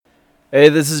Hey,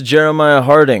 this is Jeremiah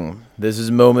Harding. This is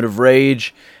Moment of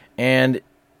Rage, and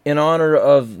in honor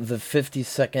of the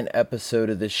 52nd episode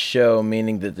of this show,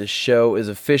 meaning that this show is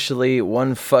officially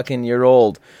 1 fucking year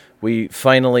old, we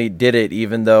finally did it,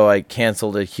 even though I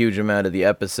canceled a huge amount of the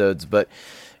episodes. But,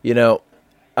 you know,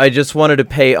 I just wanted to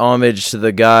pay homage to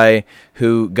the guy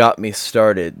who got me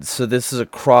started. So this is a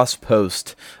cross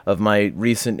post of my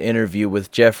recent interview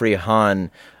with Jeffrey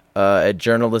Hahn at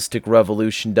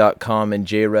journalisticrevolution.com and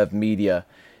JRev Media.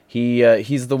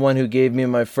 He's the one who gave me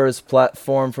my first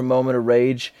platform for Moment of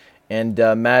Rage, and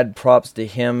mad props to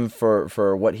him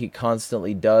for what he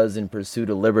constantly does in pursuit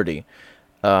of liberty.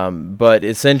 But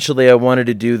essentially, I wanted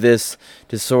to do this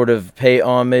to sort of pay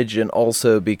homage, and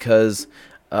also because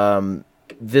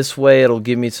this way it'll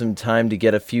give me some time to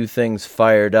get a few things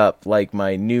fired up, like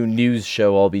my new news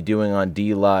show I'll be doing on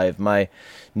D Live, my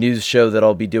news show that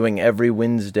I'll be doing every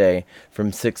Wednesday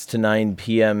from 6 to 9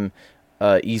 p.m.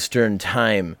 Eastern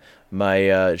Time,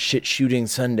 my shit shooting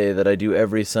Sunday that I do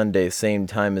every Sunday, same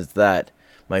time as that,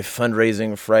 my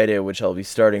fundraising Friday, which I'll be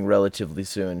starting relatively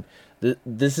soon.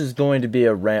 This is going to be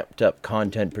a ramped up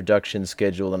content production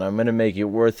schedule, and I'm going to make it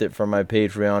worth it for my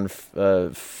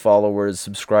Patreon followers,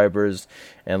 subscribers,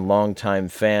 and longtime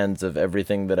fans of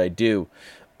everything that I do.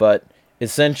 But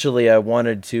essentially, I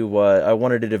wanted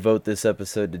to devote this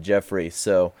episode to Jeffrey,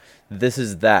 so this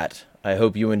is that. I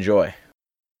hope you enjoy.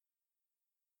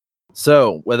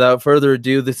 So, without further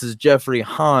ado, this is Jeffrey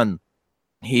Hahn.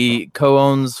 He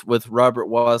co-owns with Robert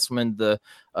Wassman the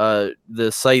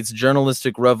site's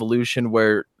Journalistic Revolution,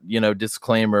 where,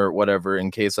 disclaimer, whatever,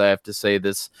 in case I have to say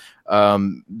this,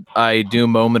 I do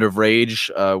Moment of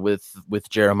Rage with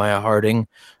Jeremiah Harding,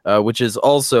 which is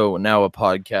also now a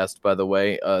podcast, by the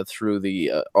way, through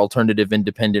the Alternative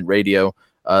Independent Radio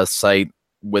site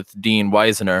with Dean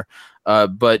Weisner.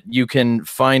 But you can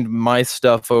find my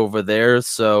stuff over there.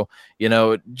 So,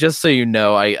 just so you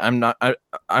know, I'm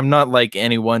not like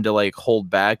anyone to like hold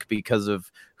back because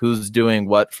of who's doing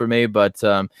what for me. But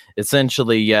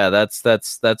essentially, yeah, that's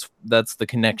the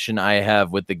connection I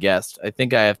have with the guest. I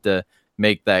think I have to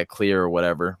make that clear or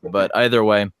whatever. But either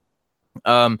way,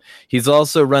 he's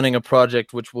also running a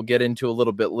project which we'll get into a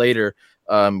little bit later,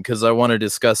 because I want to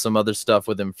discuss some other stuff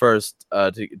with him first,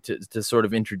 to sort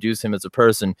of introduce him as a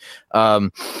person.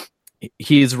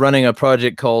 He's running a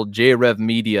project called JRev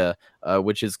Media,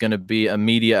 which is going to be a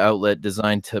media outlet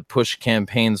designed to push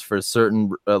campaigns for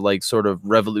certain sort of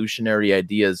revolutionary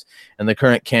ideas. And the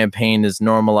current campaign is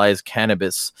Normalize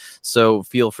Cannabis. So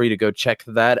feel free to go check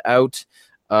that out.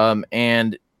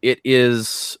 And it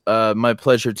is my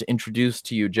pleasure to introduce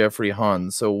to you Jeffrey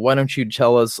Hahn. So why don't you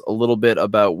tell us a little bit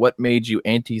about what made you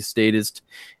anti-statist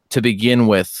to begin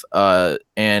with,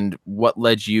 and what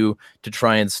led you to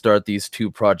try and start these two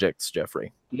projects,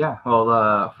 Jeffrey? Yeah,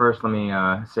 well, first let me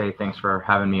say thanks for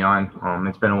having me on.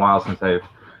 It's been a while since I've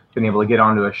been able to get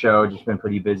onto a show, just been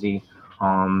pretty busy.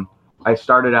 I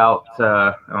started out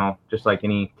just like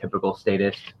any typical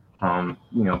statist,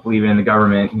 believing in the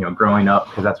government, growing up,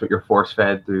 because that's what you're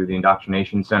force-fed through the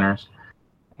indoctrination centers.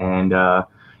 And,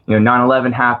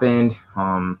 9/11 happened.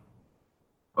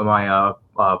 My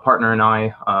partner and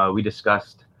I, we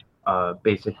discussed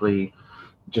basically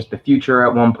just the future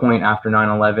at one point after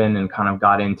 9/11, and kind of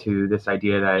got into this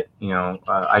idea that,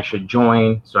 I should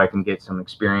join so I can get some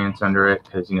experience under it,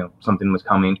 because, something was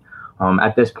coming.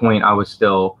 At this point, I was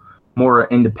still more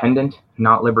independent,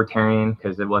 not libertarian,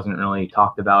 because it wasn't really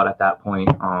talked about at that point,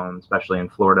 especially in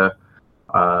Florida.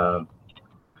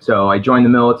 So I joined the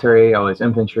military. I was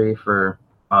infantry for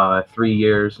 3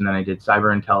 years, and then I did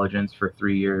cyber intelligence for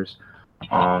 3 years. It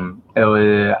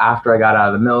was after I got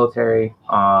out of the military,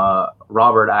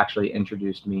 Robert actually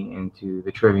introduced me into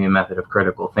the Trivium method of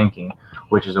critical thinking,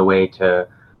 which is a way to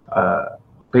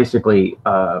basically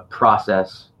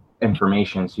process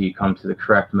information so you come to the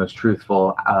correct, most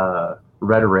truthful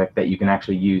rhetoric that you can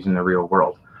actually use in the real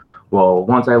world. Well,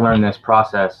 once I learned this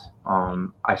process,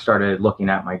 I started looking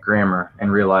at my grammar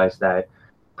and realized that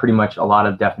pretty much a lot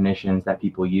of definitions that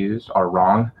people use are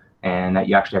wrong, and that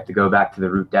you actually have to go back to the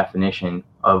root definition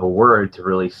of a word to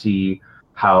really see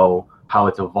how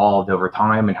it's evolved over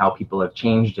time and how people have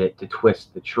changed it to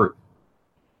twist the truth.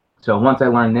 So once I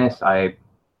learned this, very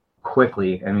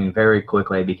quickly,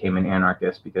 I became an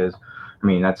anarchist, because,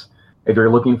 that's, if you're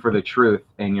looking for the truth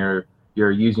and you're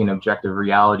using objective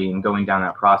reality and going down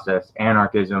that process,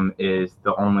 anarchism is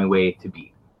the only way to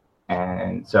be.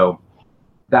 And so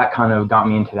that kind of got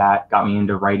me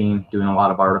into writing, doing a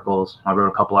lot of articles. I wrote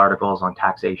a couple articles on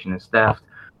taxation and theft,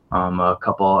 an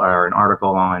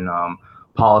article on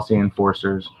policy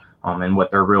enforcers, and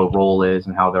what their real role is,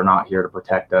 and how they're not here to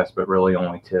protect us, but really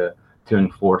only to to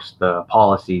enforce the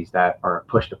policies that are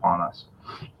pushed upon us.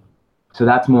 So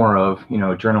that's more of,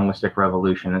 journalistic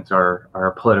revolution. It's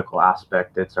our political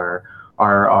aspect. It's our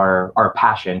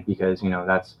passion, because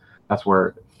that's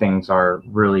where things are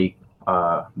really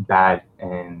bad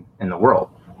in the world.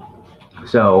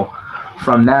 So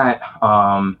from that,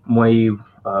 Robert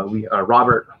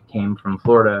came from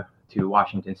Florida to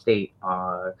Washington State,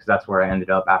 because that's where I ended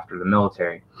up after the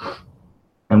military.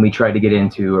 And we tried to get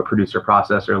into a producer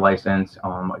processor license,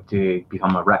 to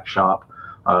become a rec shop,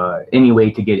 any way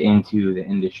to get into the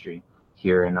industry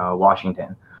here in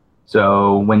Washington.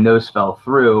 So when those fell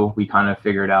through, we kind of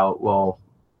figured out, well,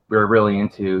 we were really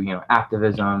into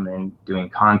activism and doing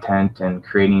content and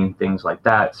creating things like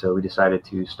that. So we decided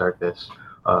to start this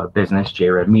business,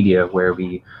 JREV Media, where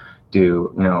we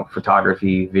do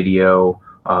photography, video,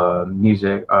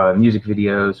 music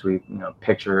videos,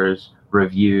 pictures,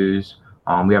 reviews.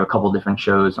 We have a couple different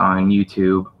shows on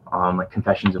YouTube, like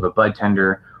Confessions of a Bud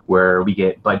Tender, where we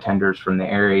get bud tenders from the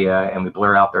area and we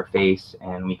blur out their face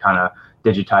and we kind of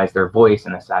digitize their voice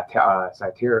in a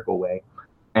satirical way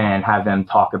and have them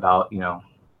talk about,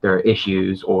 their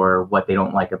issues or what they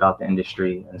don't like about the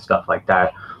industry and stuff like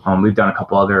that. We've done a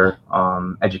couple other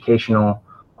educational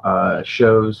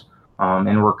shows,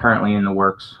 and we're currently in the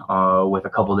works with a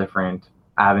couple different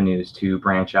avenues to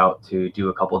branch out to do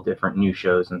a couple different new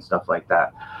shows and stuff like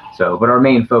that. So, but our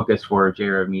main focus for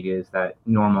JREV Media is that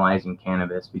normalizing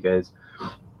cannabis, because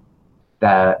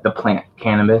the plant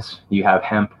cannabis, you have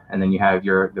hemp, and then you have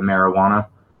the marijuana.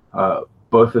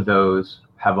 Both of those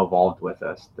have evolved with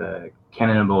us. The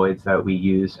cannabinoids that we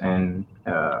use and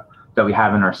that we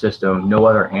have in our system, no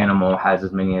other animal has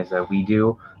as many as that we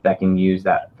do that can use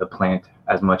the plant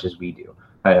as much as we do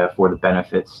for the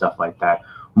benefits, stuff like that.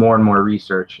 More and more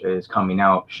research is coming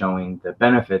out showing the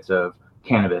benefits of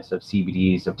cannabis, of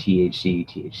CBDs, of THC,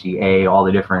 THCA, all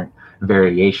the different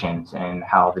variations, and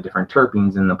how the different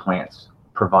terpenes in the plants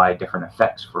provide different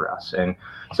effects for us. And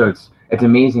so it's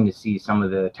amazing to see some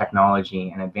of the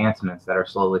technology and advancements that are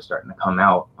slowly starting to come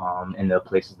out in the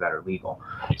places that are legal.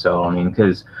 So,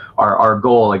 because our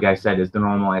goal, like I said, is to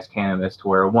normalize cannabis to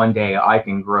where one day I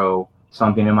can grow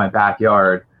something in my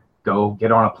backyard, go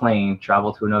get on a plane,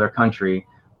 travel to another country,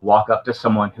 walk up to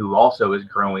someone who also is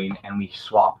growing, and we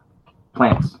swap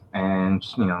plants and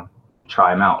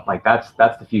try them out. Like that's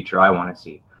the future I want to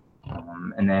see.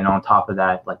 And then on top of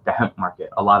that, like the hemp market,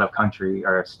 a lot of country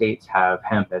or states have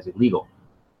hemp as illegal.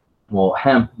 Well,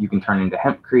 hemp you can turn into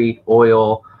hempcrete,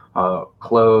 oil,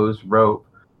 clothes, rope.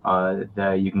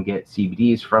 You can get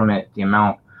CBDs from it. The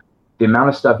amount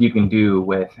of stuff you can do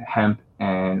with hemp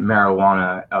and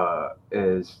marijuana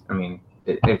is,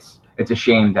 it's a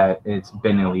shame that it's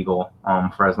been illegal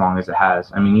for as long as it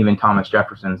has. Even Thomas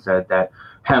Jefferson said that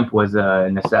hemp was a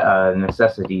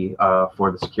necessity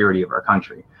for the security of our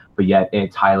country, but yet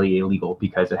it's highly illegal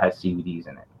because it has CBDs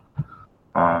in it.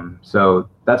 So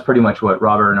that's pretty much what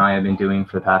Robert and I have been doing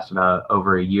for the past about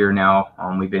over a year now.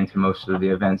 We've been to most of the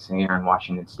events here in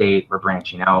Washington State. We're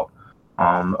branching out.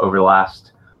 Over the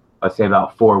last, let's say,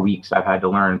 about 4 weeks, I've had to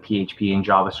learn PHP and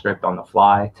JavaScript on the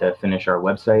fly to finish our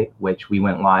website, which we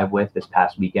went live with this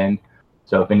past weekend.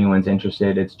 So if anyone's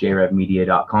interested, it's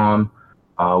jrevmedia.com.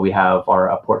 We have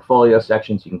our portfolio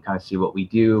section, so you can kind of see what we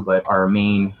do. But our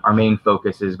main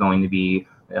focus is going to be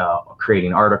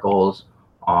creating articles,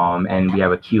 and we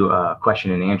have a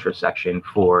question and answer section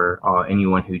for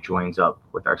anyone who joins up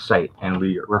with our site. And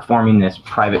we're forming this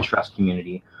private trust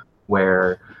community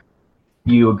where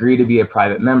you agree to be a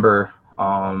private member,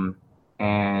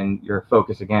 and your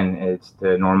focus again is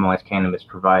to normalize cannabis,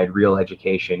 provide real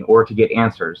education, or to get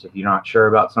answers. If you're not sure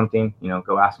about something,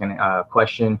 go ask a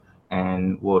question,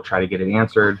 and we'll try to get it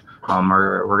answered.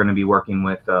 We're going to be working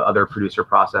with other producer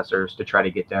processors to try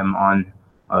to get them on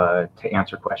to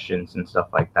answer questions and stuff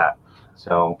like that.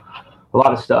 So a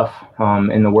lot of stuff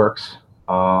in the works.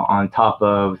 On top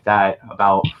of that,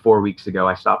 about 4 weeks ago,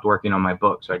 I stopped working on my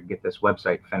book so I could get this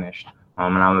website finished.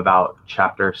 And I'm about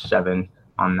chapter 7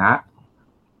 on that.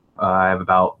 I have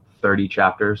about 30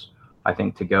 chapters, I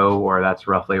think, to go, or that's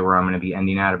roughly where I'm going to be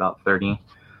ending at, about 30.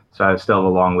 So I still have a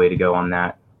long way to go on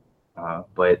that.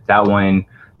 But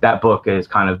that book is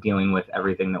kind of dealing with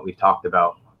everything that we've talked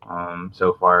about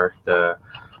so far, the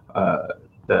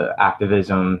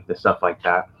activism, the stuff like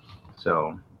that.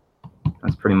 So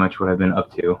that's pretty much what I've been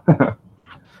up to.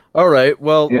 All right.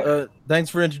 Well, yeah. Thanks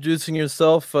for introducing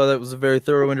yourself. That was a very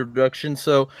thorough introduction.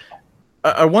 So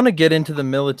I want to get into the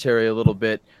military a little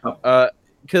bit,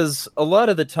 because a lot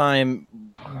of the time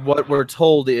what we're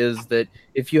told is that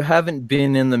if you haven't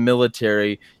been in the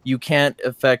military, you can't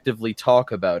effectively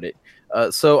talk about it.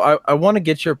 So I want to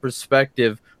get your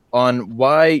perspective. on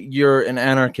why you're an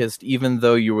anarchist even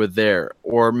though you were there,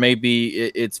 or maybe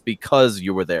it's because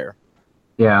you were there.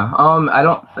 Yeah.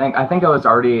 I think I was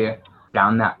already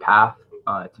down that path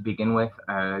to begin with.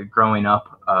 Growing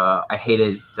up, I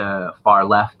hated the far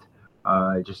left.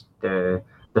 Just the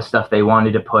stuff they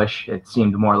wanted to push. It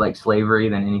seemed more like slavery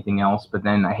than anything else. But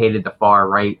then I hated the far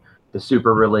right, the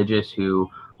super religious who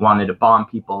wanted to bomb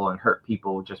people and hurt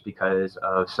people just because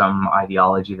of some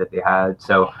ideology that they had.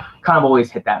 So kind of always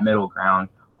hit that middle ground.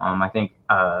 I think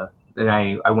then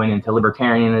I went into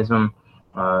libertarianism,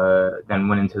 then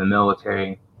went into the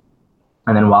military.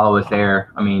 And then while I was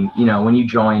there, I mean, when you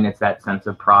join, it's that sense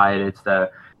of pride. It's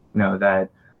that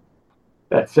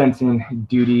sense in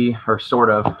duty, or sort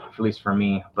of, at least for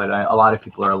me. But a lot of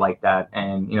people are like that,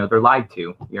 and they're lied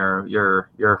to.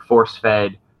 You're force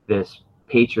fed this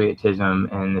patriotism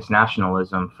and this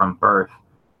nationalism from birth,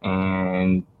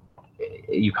 and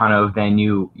you kind of then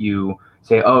you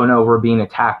say, oh no, we're being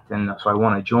attacked, and so I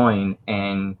want to join.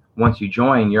 And once you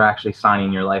join, you're actually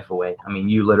signing your life away. I mean,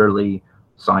 you literally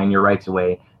sign your rights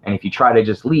away. And if you try to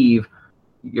just leave,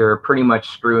 you're pretty much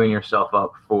screwing yourself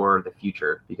up for the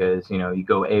future, because you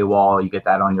go AWOL, you get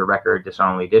that on your record,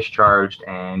 dishonorably discharged,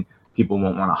 and people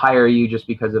won't want to hire you just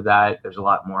because of that. There's a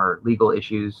lot more legal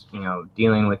issues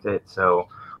dealing with it. So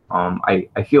I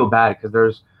feel bad,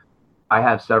 because I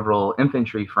have several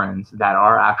infantry friends that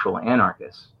are actual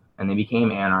anarchists, and they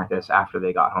became anarchists after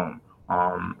they got home.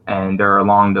 And they're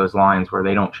along those lines where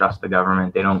they don't trust the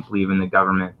government, they don't believe in the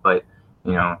government, but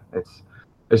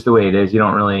it's the way it is. You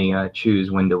don't really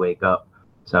choose when to wake up.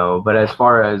 So, but as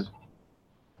far as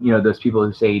those people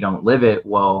who say you don't live it,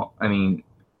 well, I mean,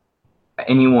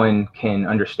 anyone can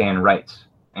understand rights,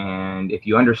 and if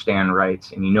you understand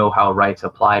rights and you know how rights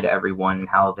apply to everyone and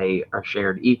how they are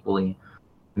shared equally,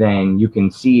 then you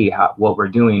can see what we're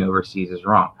doing overseas is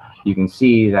wrong. You can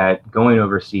see that going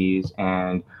overseas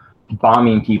and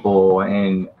bombing people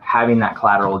and having that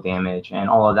collateral damage and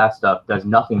all of that stuff does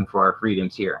nothing for our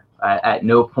freedoms here. At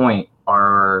no point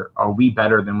are we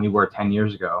better than we were 10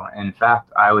 years ago. In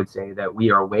fact, I would say that we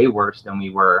are way worse than we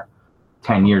were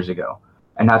 10 years ago.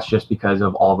 And that's just because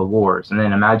of all the wars. And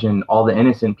then imagine all the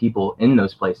innocent people in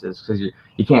those places, because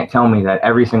you can't tell me that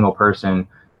every single person,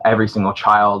 every single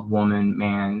child, woman,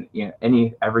 man,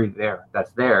 every there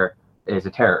that's there is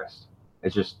a terrorist.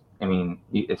 It's just, I mean,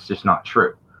 it's just not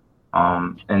true.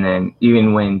 And then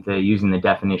even when using the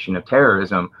definition of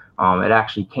terrorism, it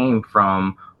actually came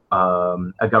from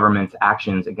a government's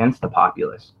actions against the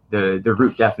populace. The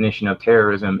root definition of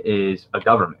terrorism is a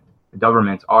government. The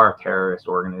governments are terrorist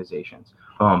organizations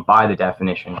by the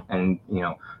definition, and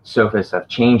sophists have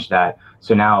changed that.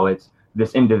 So now it's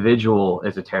this individual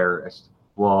is a terrorist.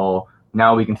 Well,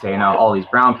 now we can say now all these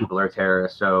brown people are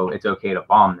terrorists, so it's okay to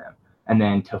bomb them. And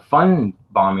then to fund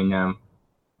bombing them,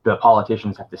 the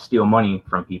politicians have to steal money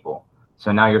from people.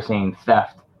 So now you're saying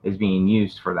theft is being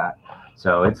used for that.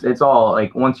 So it's all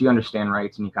like, once you understand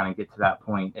rights and you kind of get to that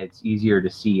point, it's easier to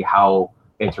see how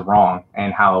it's wrong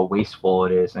and how wasteful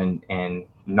it is, and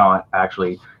not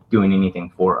actually doing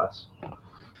anything for us.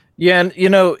 Yeah, and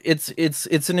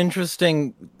it's an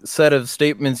interesting set of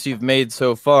statements you've made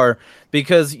so far,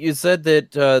 because you said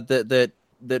that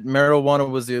that marijuana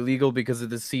was illegal because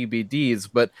of the CBDs,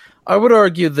 but I would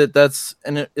argue that that's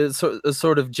a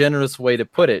sort of generous way to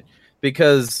put it,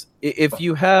 because if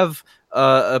you have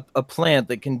a plant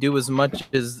that can do as much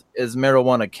as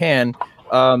marijuana can,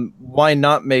 why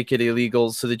not make it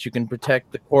illegal so that you can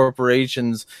protect the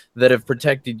corporations that have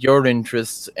protected your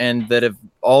interests, and that if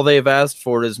all they've asked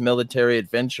for is military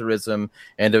adventurism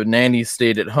and a nanny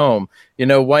state at home?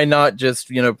 Why not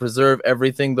just preserve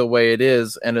everything the way it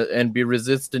is, and be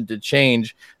resistant to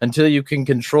change until you can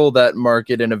control that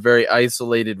market in a very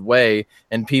isolated way,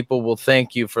 and people will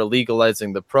thank you for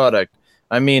legalizing the product?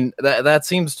 I mean, that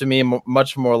seems to me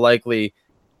much more likely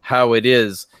how it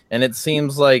is, and it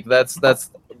seems like that's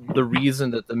the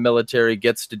reason that the military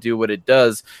gets to do what it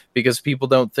does, because people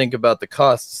don't think about the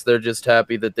costs. They're just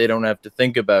happy that they don't have to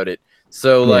think about it.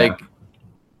 So like,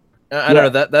 I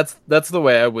don't know, that's the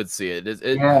way I would see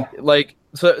it. Like,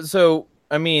 so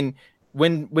I mean,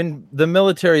 when the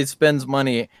military spends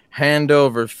money hand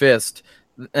over fist,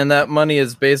 and that money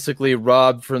is basically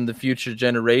robbed from the future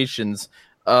generations,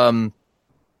 how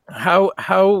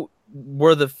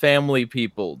were the family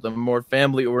people, the more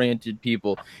family oriented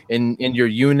people in your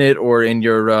unit or in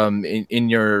your in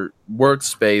your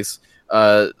workspace,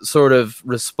 sort of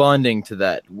responding to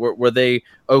that? Were they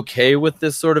okay with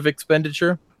this sort of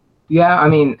expenditure? Yeah, I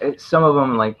mean, some of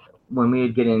them, like when we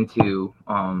would get into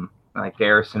like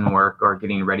garrison work or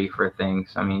getting ready for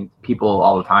things. I mean, people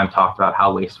all the time talk about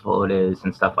how wasteful it is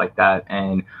and stuff like that.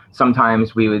 And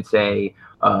sometimes we would say,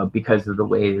 because of the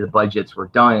way the budgets were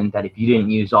done, that if you didn't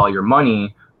use all your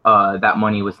money, that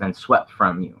money was then swept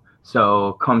from you.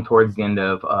 So come towards the end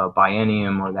of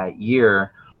biennium or that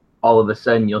year, all of a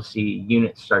sudden you'll see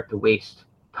units start to waste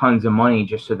tons of money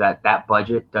just so that that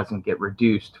budget doesn't get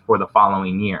reduced for the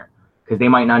following year, because they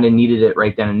might not have needed it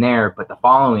right then and there, but the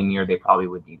following year they probably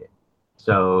would need it.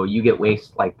 So you get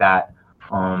waste like that.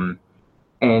 And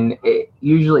it,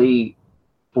 usually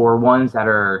for ones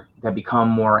that become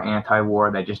more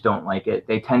anti-war, that just don't like it,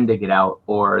 they tend to get out,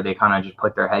 or they kind of just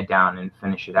put their head down and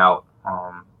finish it out.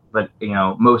 But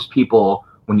most people,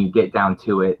 when you get down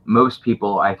to it, most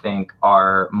people I think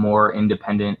are more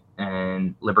independent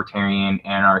and libertarian,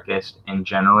 anarchist in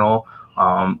general.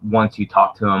 Once you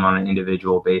talk to them on an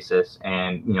individual basis,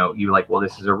 and you're like, well,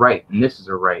 this is a right and this is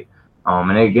a right.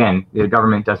 And again, the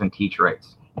government doesn't teach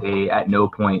rights. They at no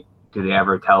point do they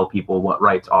ever tell people what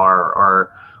rights are,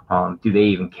 or do they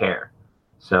even care?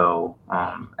 So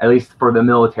at least for the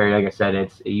military, like I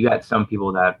said, you got some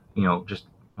people that just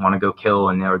want to go kill,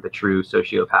 and they're the true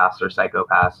sociopaths or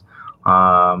psychopaths.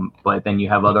 But then you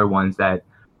have other ones that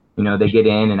they get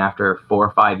in, and after 4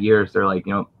 or 5 years, they're like,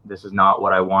 this is not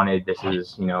what I wanted. This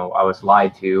is, I was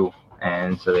lied to,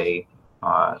 and so they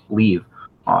leave.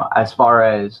 As far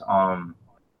as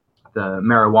the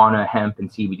marijuana, hemp,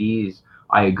 and CBDs,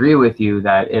 I agree with you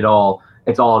that it's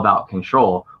all about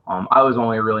control. I was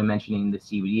only really mentioning the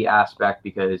CBD aspect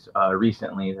because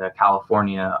recently the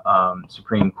California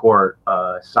Supreme Court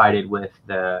sided with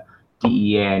the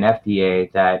DEA and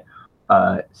FDA that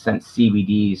since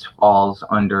CBDs falls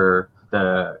under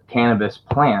the cannabis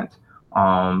plant,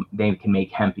 they can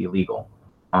make hemp illegal.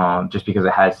 Just because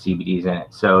it has CBDs in it.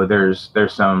 So there's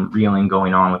some reeling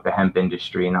going on with the hemp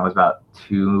industry, and that was about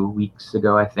 2 weeks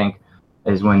ago, I think,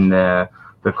 is when the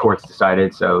courts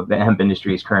decided. So the hemp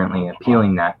industry is currently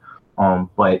appealing that.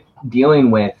 But dealing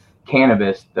with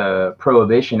cannabis, the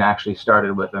prohibition actually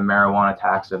started with a marijuana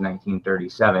tax of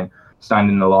 1937, signed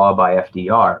into law by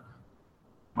FDR.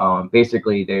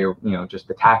 Basically, they just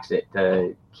to tax it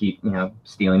to keep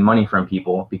stealing money from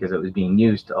people because it was being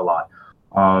used a lot.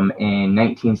 In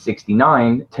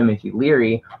 1969, Timothy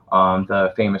Leary,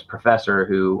 the famous professor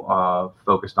who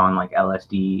focused on like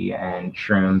LSD and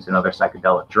shrooms and other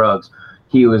psychedelic drugs,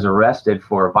 he was arrested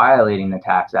for violating the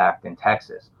Tax Act in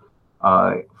Texas.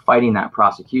 Fighting that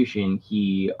prosecution,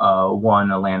 he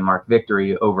won a landmark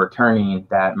victory overturning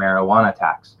that marijuana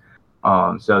tax.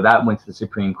 So that went to the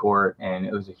Supreme Court, and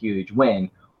it was a huge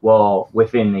win. Well,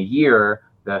 within the year,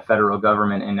 the federal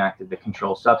government enacted the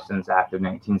Controlled Substance Act of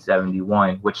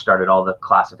 1971, which started all the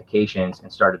classifications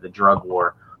and started the drug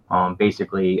war,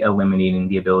 basically eliminating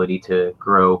the ability to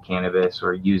grow cannabis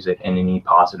or use it in any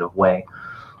positive way.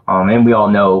 And we all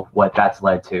know what that's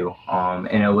led to.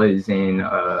 And it was in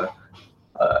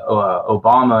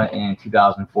Obama in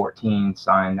 2014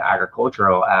 signed the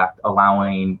Agricultural Act,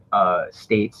 allowing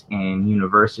states and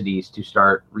universities to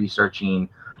start researching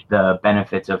the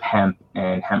benefits of hemp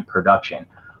and hemp production,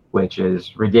 which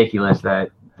is ridiculous that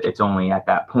it's only at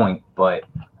that point, but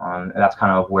that's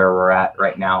kind of where we're at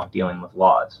right now dealing with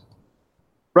laws.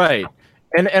 Right.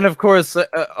 And of course,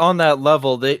 on that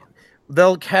level,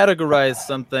 they'll categorize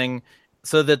something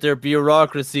so that their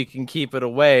bureaucracy can keep it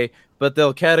away, but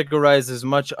they'll categorize as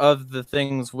much of the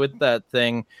things with that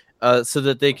thing so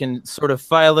that they can sort of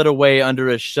file it away under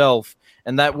a shelf.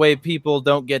 And that way people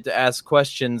don't get to ask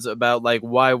questions about like,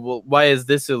 why is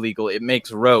this illegal? It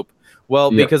makes rope.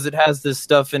 Well, Yep. because it has this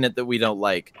stuff in it that we don't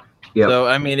like. Yep. So,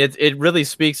 I mean, it really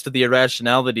speaks to the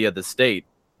irrationality of the state.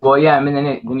 Well, yeah, I mean,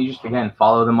 then you just, again,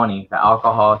 follow the money. The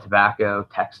alcohol, tobacco,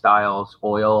 textiles,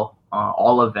 oil,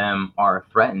 all of them are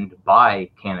threatened by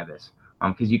cannabis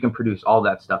because you can produce all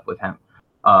that stuff with hemp.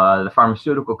 The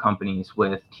pharmaceutical companies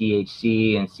with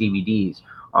THC and CBDs,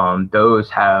 those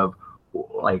have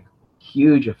like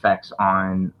huge effects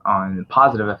on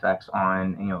positive effects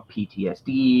on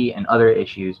PTSD and other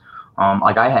issues.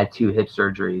 Like I had 2 hip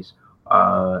surgeries,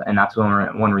 and that's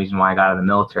one reason why I got out of the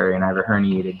military, and I have a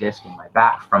herniated disc in my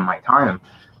back from my time.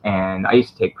 And I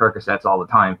used to take Percocets all the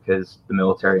time because the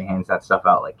military hands that stuff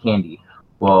out like candy.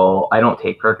 Well, I don't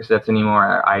take Percocets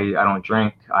anymore. I don't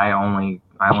drink. I only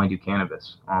do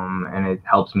cannabis, and it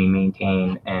helps me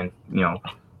maintain and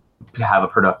have a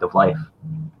productive life.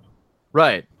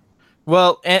 Right.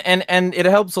 Well, and it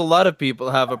helps a lot of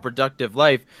people have a productive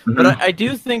life, but I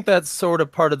do think that's sort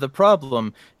of part of the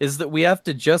problem is that we have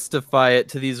to justify it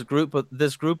to this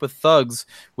group of thugs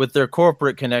with their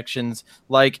corporate connections.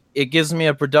 Like, it gives me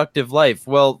a productive life.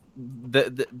 Well,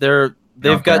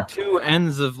 they've got two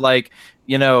ends of like,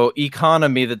 you know,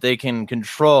 economy that they can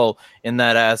control in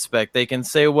that aspect. They can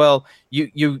say, well,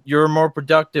 you're more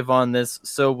productive on this,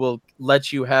 so we'll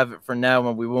let you have it for now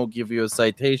and we won't give you a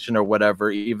citation or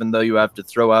whatever, even though you have to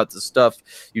throw out the stuff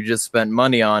you just spent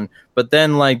money on. But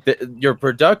then like you're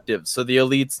productive, so the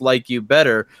elites like you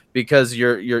better because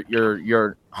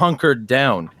you're hunkered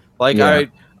down. Like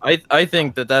I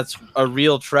think that's a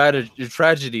real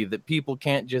tragedy that people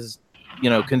can't just, you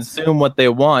know, consume what they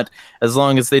want as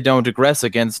long as they don't aggress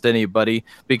against anybody,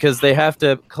 because they have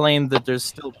to claim that they're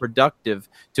still productive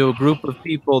to a group of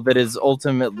people that is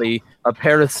ultimately a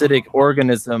parasitic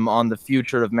organism on the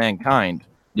future of mankind.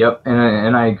 Yep,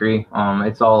 and I agree.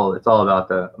 It's all about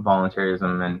the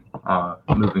voluntarism and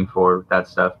moving forward with that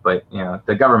stuff. But you know,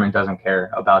 the government doesn't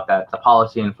care about that. The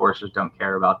policy enforcers don't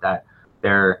care about that.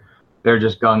 They're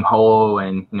just gung ho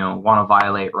and, you know, want to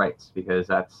violate rights, because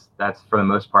that's for the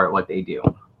most part what they do.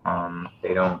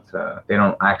 They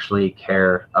don't actually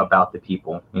care about the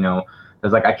people. You know,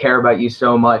 it's like, I care about you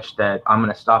so much that I'm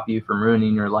gonna stop you from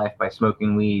ruining your life by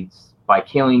smoking weeds, by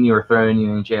killing you or throwing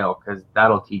you in jail, because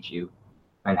that'll teach you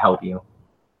and help you.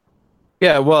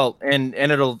 Yeah, well, and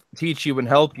it'll teach you and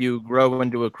help you grow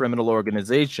into a criminal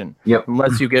organization. Yep.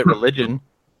 Unless you get religion.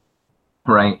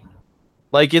 Right.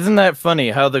 Like, isn't that funny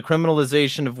how the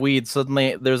criminalization of weed,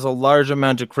 suddenly there's a large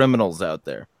amount of criminals out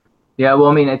there? Yeah, well,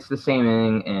 I mean, it's the same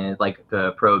thing in like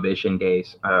the Prohibition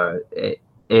days.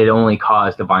 It only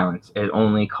caused the violence. It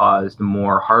only caused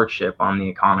more hardship on the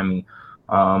economy.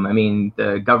 I mean,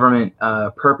 the government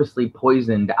purposely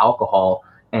poisoned alcohol,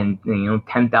 and, you know,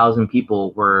 10,000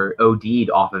 people were OD'd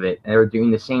off of it. And they were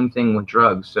doing the same thing with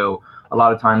drugs. So a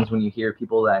lot of times when you hear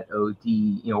people that OD,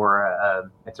 you know,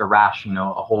 or it's a rash, you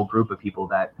know, a whole group of people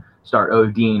that start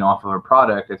ODing off of a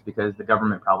product, it's because the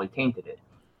government probably tainted it.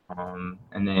 And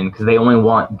then because they only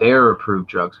want their approved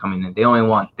drugs coming in, they only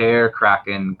want their crack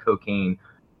and cocaine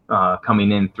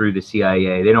coming in through the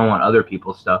CIA. They don't want other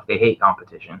people's stuff. They hate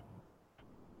competition.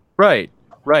 Right.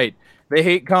 They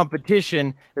hate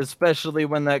competition, especially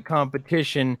when that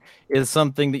competition is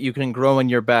something that you can grow in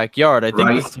your backyard. I think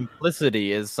the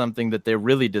simplicity is something that they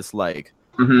really dislike.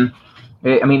 I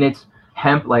mean, it's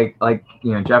hemp, like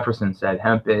you know, Jefferson said,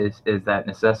 hemp is that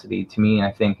necessity. To me,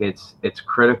 I think it's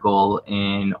critical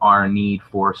in our need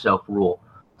for self-rule,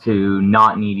 to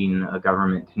not needing a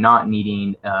government, to not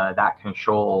needing that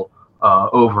control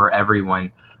over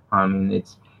everyone.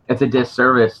 It's a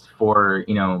disservice for,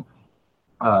 you know,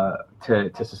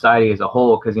 to society as a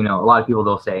whole, because, you know, a lot of people,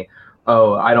 they'll say,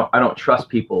 oh, I don't trust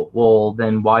people. Well,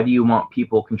 then why do you want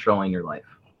people controlling your life?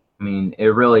 I mean, it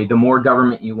really, the more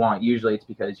government you want, usually it's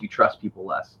because you trust people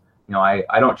less. You know,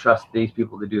 I don't trust these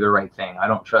people to do the right thing. I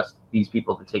don't trust these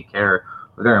people to take care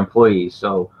of their employees,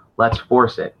 so let's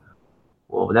force it.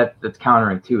 Well, that's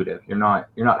counterintuitive. You're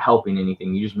not helping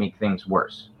anything. You just make things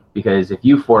worse. Because if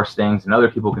you force things and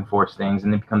other people can force things,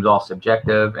 and it becomes all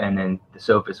subjective, and then the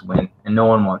sophists win, and no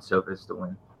one wants sophists to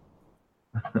win.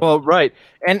 Well, right,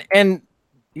 and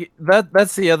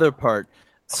that's the other part.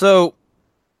 So,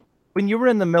 when you were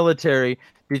in the military,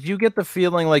 did you get the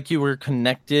feeling like you were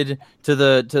connected to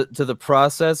the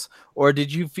process, or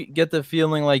did you get the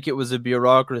feeling like it was a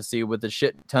bureaucracy with a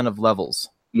shit ton of levels?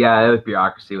 Yeah, it was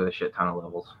bureaucracy with a shit ton of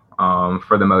levels.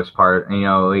 For the most part, you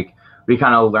know, like, we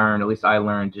kind of learned, at least I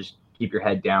learned, just keep your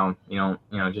head down, you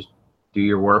know, just do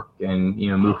your work and, you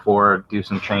know, move forward, do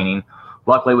some training.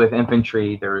 Luckily with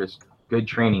infantry, there is good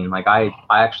training. Like, I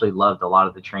actually loved a lot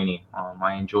of the training.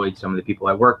 I enjoyed some of the people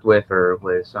I worked with or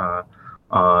was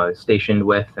stationed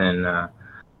with. And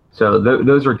so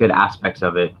those are good aspects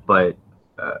of it. But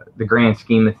the grand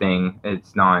scheme of thing,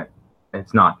 it's not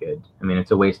good. I mean,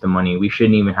 it's a waste of money. We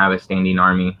shouldn't even have a standing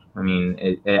army. I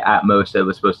mean, at most, it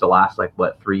was supposed to last like,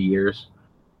 what, 3 years?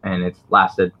 And it's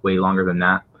lasted way longer than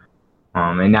that.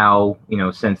 And now, you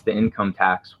know, since the income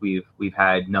tax, we've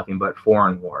had nothing but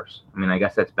foreign wars. I mean, I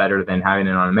guess that's better than having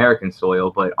it on American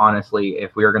soil. But honestly,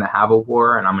 if we were going to have a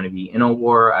war and I'm going to be in a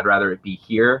war, I'd rather it be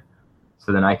here.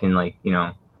 So then I can, like, you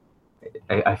know,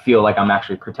 I feel like I'm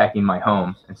actually protecting my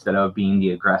home instead of being the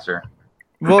aggressor.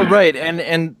 Well, right.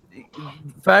 And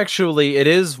factually, it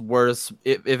is worse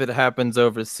if it happens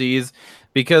overseas,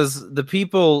 because the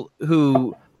people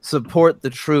who support the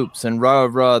troops and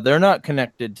they're not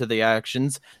connected to the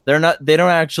actions. They don't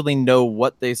actually know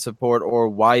what they support or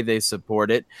why they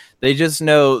support it. They just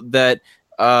know that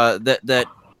that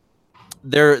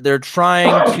they're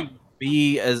trying to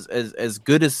be as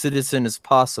good a citizen as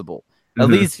possible. At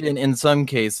least in some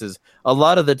cases. A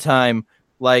lot of the time,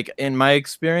 like in my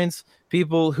experience,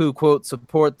 people who, quote,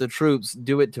 support the troops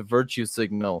do it to virtue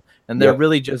signal, and they're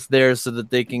really just there so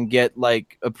that they can get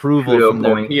like approval Kudo from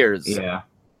their points. peers.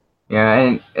 Yeah,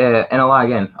 and a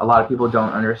lot of people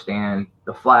don't understand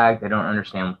the flag. They don't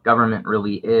understand what government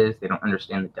really is. They don't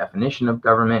understand the definition of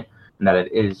government, and that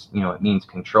it is, it means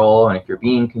control. And if you're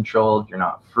being controlled, you're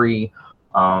not free.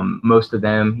 Most of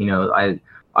them,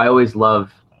 I always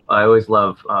love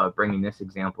bringing this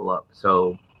example up.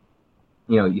 So,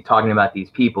 you're talking about these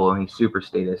people and these super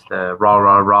statists, the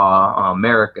rah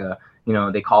America.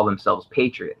 They call themselves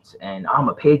patriots, and I'm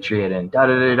a patriot, and da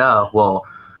da da da. Well,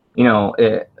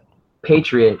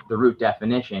 patriot, the root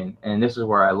definition, and this is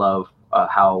where I love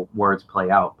how words play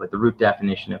out. But the root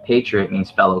definition of patriot means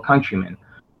fellow countryman.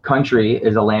 Country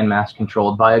is a landmass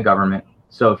controlled by a government.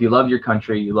 So if you love your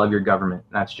country, you love your government.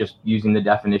 That's just using the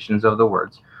definitions of the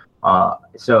words. However,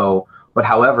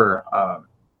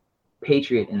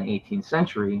 patriot in the 18th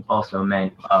century also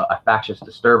meant a factious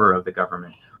disturber of the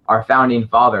government. Our founding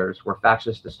fathers were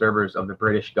factious disturbers of the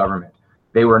British government.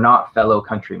 They were not fellow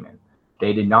countrymen.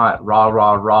 They did not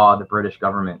rah the British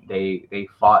government. They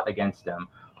fought against them.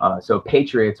 So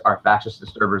patriots are fascist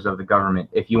disturbers of the government.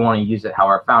 If you want to use it how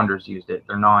our founders used it,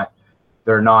 they're not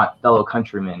fellow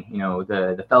countrymen.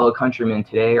 The fellow countrymen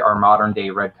today are modern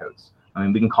day redcoats. I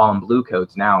mean, we can call them blue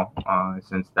coats now,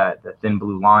 since the thin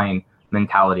blue line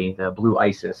mentality, the blue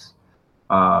ISIS.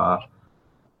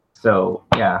 So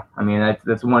yeah, I mean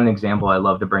that's one example I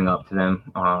love to bring up to them,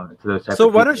 to those types. So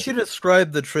why don't you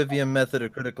describe the trivium method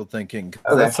of critical thinking?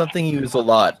 Okay. That's something you use a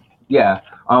lot. Yeah.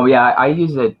 I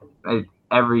use it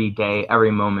every day, every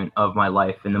moment of my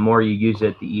life, and the more you use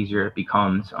it, the easier it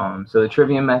becomes. So the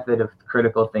trivium method of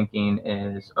critical thinking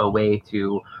is a way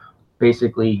to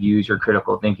basically use your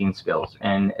critical thinking skills,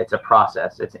 and it's a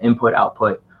process. It's input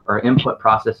output, or input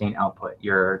processing output.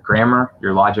 Your grammar,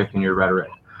 your logic, and your rhetoric.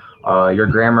 Your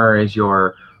grammar is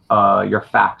your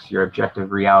facts, your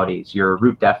objective realities, your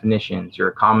root definitions,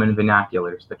 your common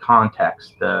vernaculars, the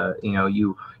context.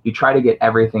 You try to get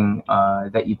everything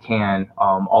that you can,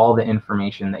 all the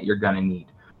information that you're gonna need.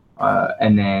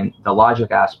 And then the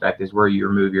logic aspect is where you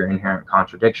remove your inherent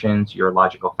contradictions, your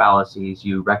logical fallacies.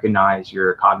 You recognize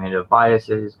your cognitive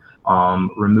biases,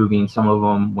 removing some of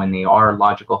them when they are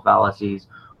logical fallacies,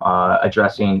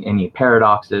 addressing any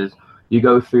paradoxes. You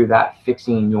go through that,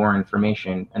 fixing your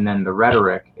information, and then the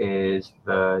rhetoric is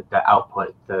the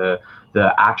output, the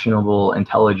actionable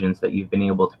intelligence that you've been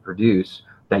able to produce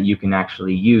that you can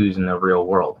actually use in the real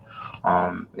world.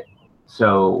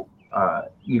 So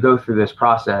you go through this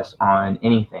process on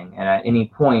anything, and at any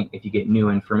point, if you get new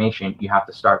information, you have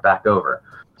to start back over.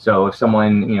 So if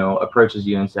someone approaches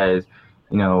you and says,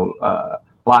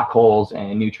 black holes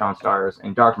and neutron stars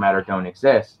and dark matter don't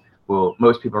exist, well,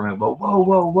 most people are going to go,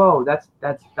 whoa,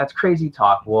 that's crazy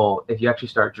talk. Well, if you actually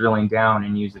start drilling down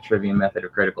and use the trivium method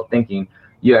of critical thinking,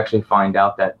 you actually find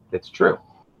out that it's true.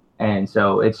 And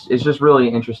so it's just really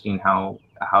interesting how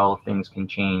things can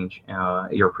change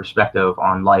your perspective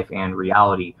on life and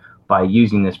reality by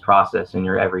using this process in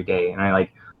your everyday. And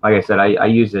like I said, I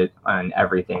use it on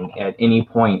everything. At any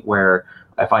point where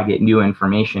if I get new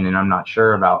information and I'm not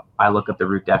sure about, I look up the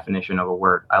root definition of a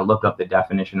word. I look up the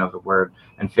definition of the word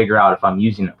and figure out if I'm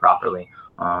using it properly.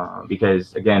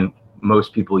 Because again,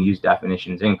 most people use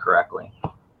definitions incorrectly.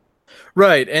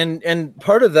 Right, and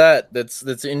part of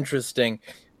that's interesting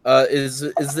is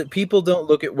that people don't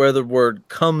look at where the word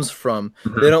comes from.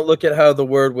 Mm-hmm. They don't look at how the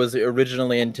word was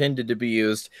originally intended to be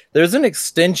used. There's an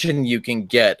extension you can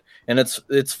get, and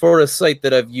it's for a site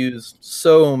that I've used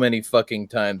so many fucking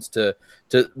times to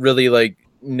really like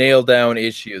nail down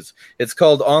issues. It's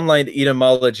called Online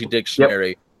Etymology Dictionary.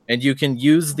 Yep. And you can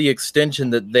use the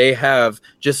extension that they have.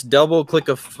 Just double click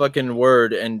a fucking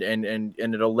word and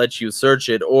it'll let you search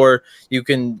it. Or you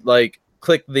can like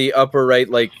click the upper right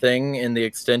like thing in the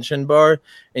extension bar,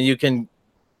 and you can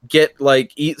get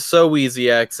like so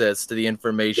easy access to the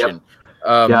information.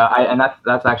 Yep. And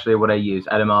that's actually what I use,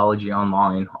 Etymology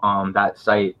Online. That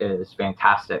site is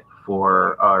fantastic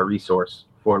for a resource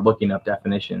for looking up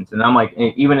definitions. And I'm like,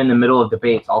 even in the middle of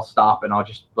debates, I'll stop and I'll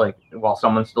just like, while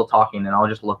someone's still talking, and I'll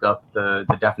just look up the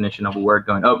definition of a word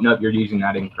going, oh, no, you're using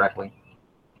that incorrectly.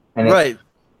 And right.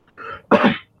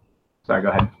 Sorry, go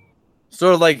ahead.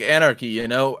 Sort of like anarchy,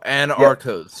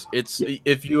 anarchos. Yep. It's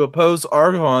if you oppose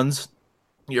archons,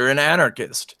 you're an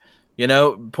anarchist,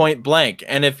 point blank.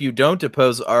 And if you don't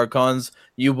oppose archons,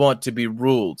 you want to be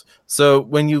ruled. So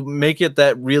when you make it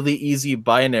that really easy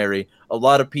binary, a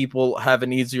lot of people have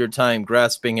an easier time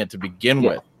grasping it to begin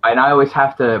with. And I always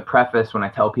have to preface when I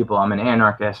tell people I'm an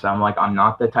anarchist, I'm like, I'm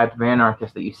not the type of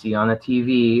anarchist that you see on the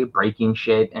TV breaking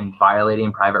shit and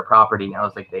violating private property. I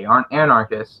was like, they aren't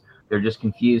anarchists. They're just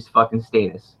confused fucking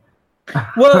status.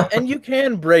 Well, and you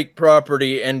can break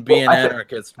property and be an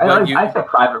anarchist, but I said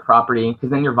private property because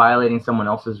then you're violating someone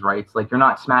else's rights. Like, you're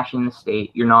not smashing the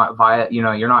state. You're not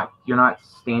you're not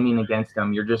standing against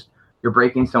them. You're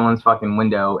breaking someone's fucking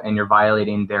window and you're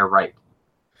violating their right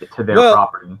to their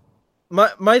property.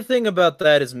 My thing about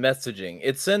that is messaging.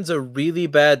 It sends a really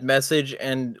bad message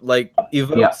and like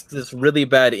evokes this really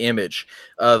bad image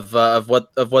of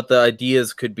what the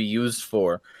ideas could be used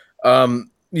for.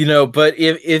 You know, but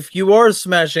if you are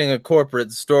smashing a corporate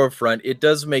storefront, it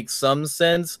does make some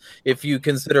sense if you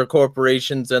consider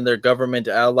corporations and their government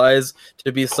allies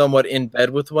to be somewhat in bed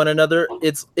with one another.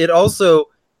 It's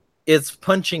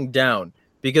punching down.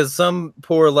 Because some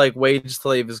poor like wage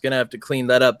slave is gonna have to clean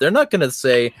that up. They're not gonna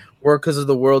say workers of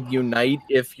the world unite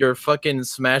if you're fucking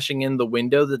smashing in the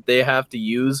window that they have to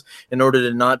use in order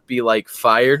to not be like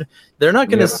fired. They're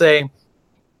not gonna say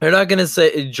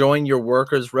join your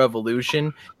workers'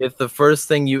 revolution if the first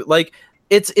thing you like.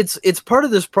 It's part of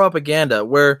this propaganda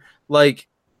where like,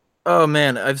 oh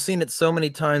man, I've seen it so many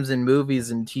times in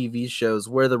movies and TV shows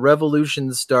where the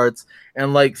revolution starts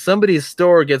and like somebody's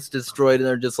store gets destroyed and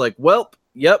they're just like, well,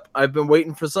 yep, I've been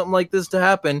waiting for something like this to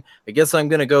happen. I guess I'm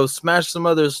going to go smash some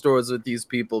other stores with these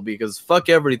people because fuck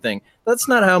everything. That's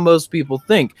not how most people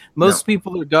think. Most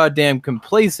people are goddamn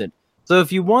complacent. So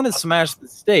if you want to smash the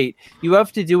state, you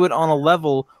have to do it on a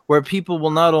level where people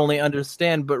will not only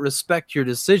understand but respect your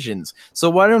decisions. So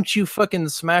why don't you fucking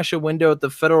smash a window at the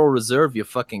Federal Reserve, you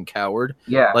fucking coward?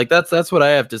 Yeah, like that's what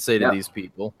I have to say to these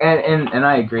people. And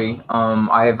I agree.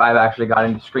 I've actually got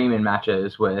into screaming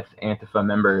matches with Antifa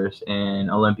members in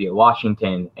Olympia,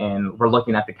 Washington, and we're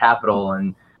looking at the Capitol,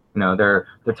 and they're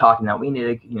talking that we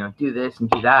need to do this and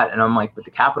do that, and I'm like, but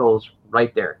the Capitol's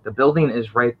right there. The building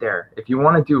is right there. If you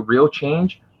want to do real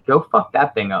change, go fuck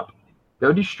that thing up.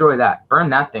 Go destroy that.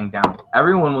 Burn that thing down.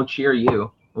 Everyone will cheer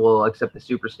you. Well, except the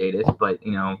super status, but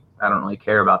I don't really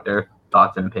care about their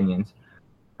thoughts and opinions.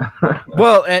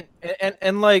 Well,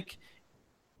 and like,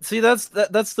 see, that's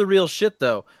the real shit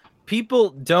though. People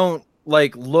don't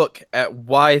like look at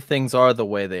why things are the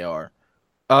way they are.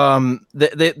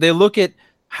 They look at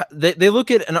they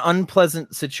look at an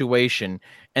unpleasant situation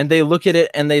and they look at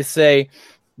it and they say,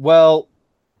 well,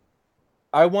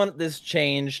 I want this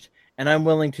changed and I'm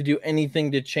willing to do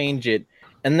anything to change it.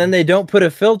 And then they don't put a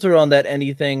filter on that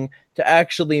anything to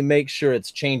actually make sure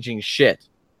it's changing shit.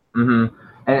 Mm-hmm.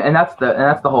 And that's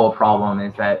the whole problem,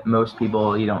 is that most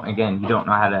people, you don't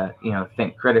know how to,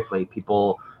 think critically.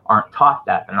 People aren't taught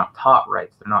that. They're not taught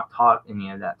rights. They're not taught any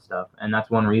of that stuff. And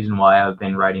that's one reason why I've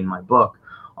been writing my book,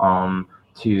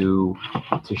 to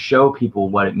show people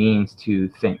what it means to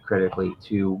think critically,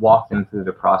 to walk them through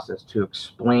the process, to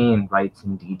explain rights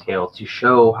in detail, to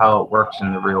show how it works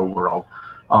in the real world,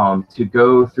 to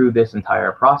go through this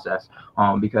entire process.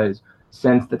 Because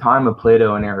since the time of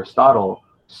Plato and Aristotle,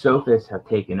 sophists have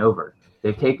taken over.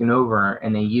 They've taken over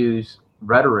and they use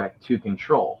rhetoric to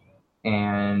control.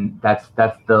 And that's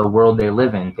the world they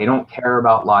live in. They don't care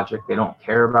about logic. They don't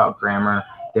care about grammar.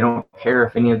 They don't care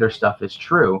if any of their stuff is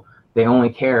true. They only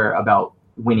care about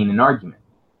winning an argument.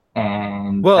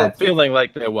 And feeling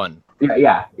like they won.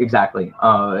 Yeah, exactly.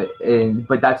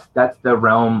 But that's the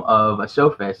realm of a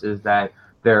sophist, is that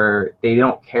they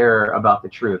don't care about the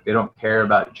truth. They don't care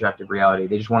about objective reality.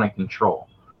 They just want to control.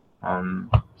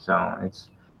 So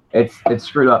it's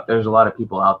screwed up. There's a lot of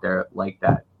people out there like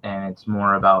that, and it's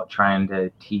more about trying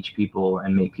to teach people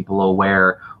and make people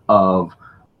aware of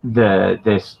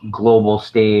this global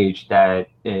stage that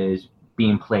is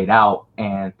being played out,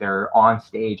 and they're on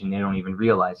stage and they don't even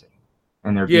realize it,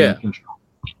 and they're being controlled.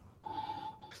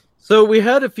 So we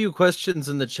had a few questions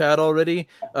in the chat already.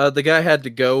 The guy had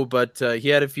to go, but he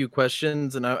had a few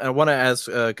questions, and I want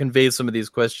to convey some of these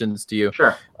questions to you.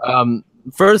 Sure.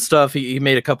 First off, he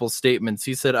made a couple statements.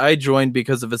 He said, I joined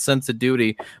because of a sense of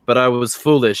duty, but I was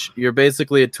foolish. You're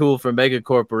basically a tool for mega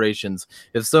corporations.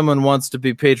 If someone wants to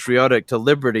be patriotic to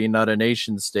liberty, not a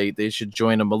nation state, they should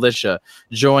join a militia.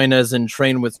 Join as in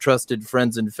train with trusted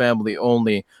friends and family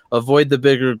only. Avoid the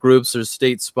bigger groups or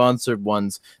state-sponsored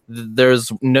ones.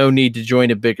 There's no need to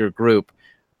join a bigger group.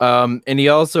 And he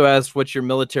also asked what your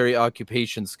military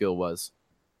occupation skill was.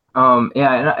 So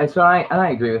I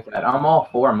agree with that. I'm all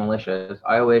for militias.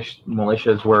 I wish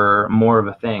militias were more of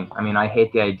a thing. I mean, I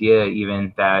hate the idea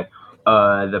even that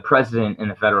the president in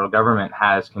the federal government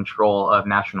has control of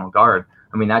National Guard.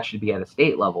 I mean, that should be at a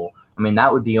state level. I mean,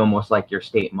 that would be almost like your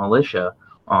state militia.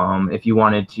 If you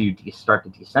wanted to start to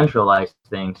decentralize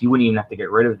things, you wouldn't even have to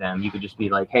get rid of them. You could just be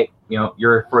like, hey,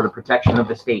 you're for the protection of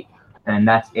the state, and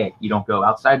that's it. You don't go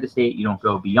outside the state. You don't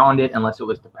go beyond it unless it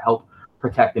was to help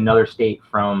protect another state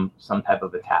from some type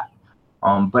of attack.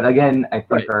 But again, I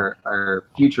think our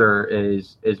future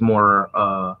is more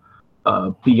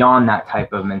beyond that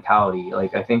type of mentality.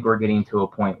 Like, I think we're getting to a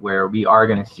point where we are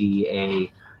going to see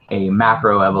a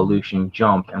macro evolution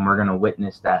jump, and we're going to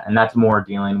witness that. And that's more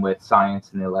dealing with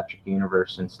science and the electric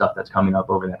universe and stuff that's coming up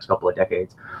over the next couple of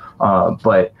decades. And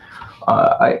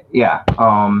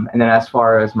then as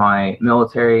far as my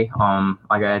military,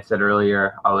 like I had said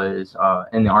earlier, I was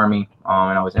in the Army,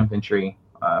 and I was infantry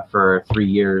for 3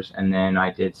 years, and then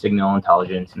I did signal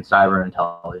intelligence and cyber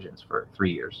intelligence for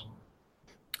 3 years.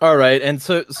 All right, and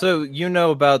so you know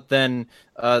about then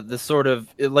the sort of,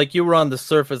 like, you were on the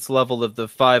surface level of the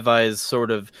Five Eyes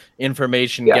sort of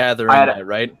information gathering,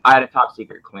 right? I had a top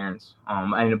secret clearance,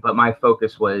 but my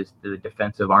focus was the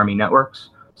defensive Army networks.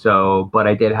 So, but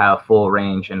I did have full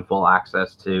range and full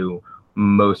access to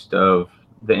most of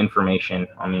the information.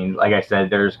 I mean, like I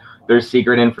said, there's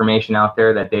secret information out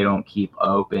there that they don't keep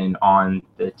open on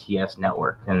the TS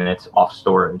network, and then it's off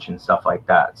storage and stuff like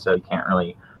that. So you can't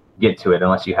really get to it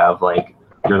unless you have, like,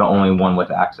 you're the only one with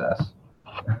access.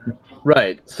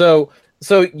 Right. So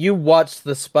you watched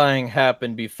the spying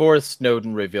happen before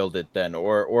Snowden revealed it then,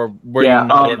 or were you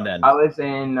not in then? I was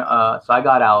in, so I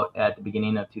got out at the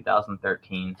beginning of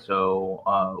 2013. So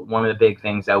one of the big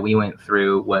things that we went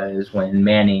through was when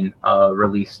Manning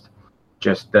released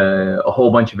just a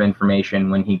whole bunch of information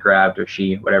when he grabbed, or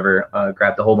she, whatever,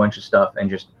 grabbed a whole bunch of stuff and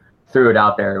just threw it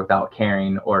out there without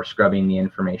caring or scrubbing the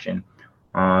information.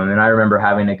 And I remember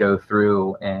having to go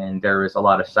through, and there was a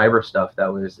lot of cyber stuff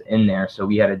that was in there. So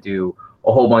we had to do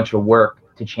a whole bunch of work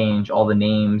to change all the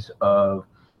names of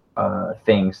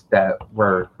things that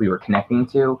we were connecting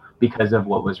to because of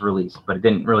what was released. But it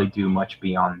didn't really do much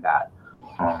beyond that.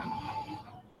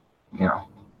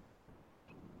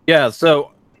 Yeah.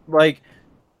 So, like,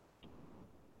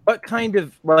 what kind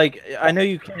of, like, I know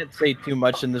you can't say too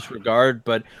much in this regard,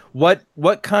 but what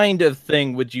kind of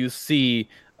thing would you see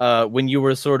when you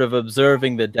were sort of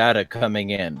observing the data coming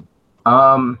in?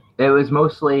 It was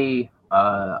mostly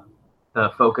the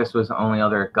focus was only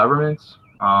other governments.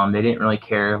 They didn't really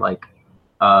care. Like,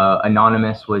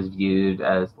 Anonymous was viewed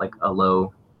as like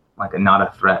not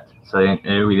a threat. So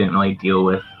we didn't really deal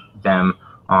with them.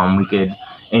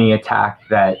 Any attack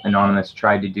that Anonymous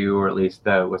tried to do, or at least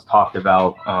was talked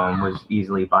about, was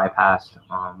easily bypassed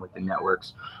with the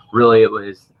networks. Really, it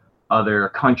was other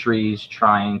countries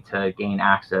trying to gain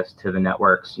access to the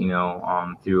networks,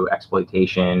 through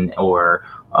exploitation or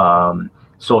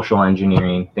social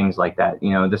engineering, things like that.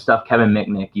 The stuff Kevin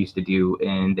Mitnick used to do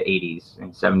in the 80s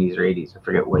and 70s or 80s, I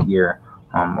forget what year,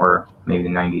 or maybe the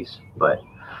 90s. But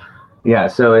yeah,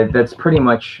 so that's pretty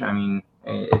much, I mean,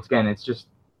 it's just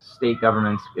state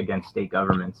governments against state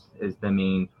governments is the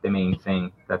main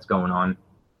thing that's going on.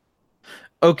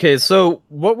 Okay, so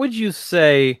what would you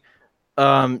say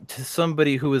to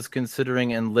somebody who is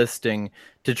considering enlisting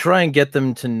to try and get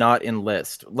them to not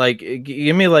enlist? Like,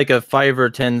 give me like a 5 or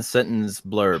 10 sentence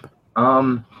blurb.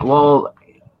 Well,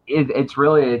 it's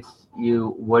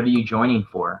what are you joining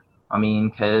for? I mean,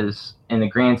 because in the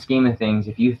grand scheme of things,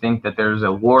 if you think that there's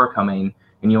a war coming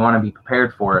and you want to be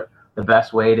prepared for it, the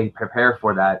best way to prepare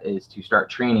for that is to start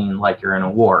training like you're in a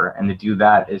war, and to do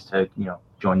that is to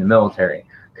join the military,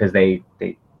 because they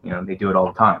do it all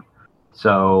the time.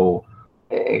 So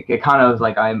it kind of is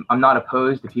like, I'm not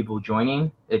opposed to people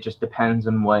joining. It just depends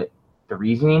on what the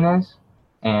reasoning is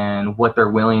and what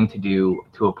they're willing to do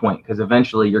to a point, because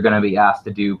eventually you're going to be asked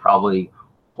to do probably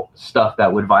stuff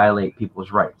that would violate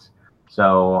people's rights.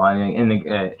 So I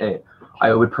mean,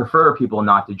 I would prefer people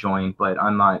not to join, but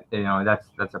I'm not,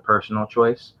 that's a personal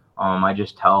choice. I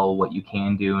just tell what you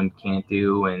can do and can't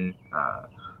do, and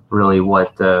really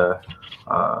what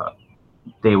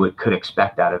they could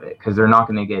expect out of it, because they're not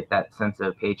going to get that sense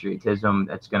of patriotism.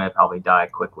 That's going to probably die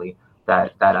quickly.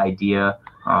 That idea,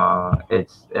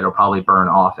 it'll probably burn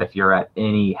off if you're at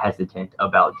any hesitant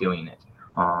about doing it.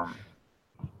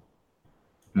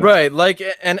 Right, like,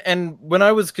 and when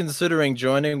I was considering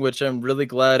joining, which I'm really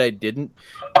glad I didn't,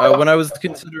 when I was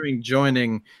considering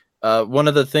joining, one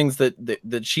of the things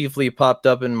that chiefly popped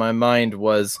up in my mind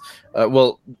was,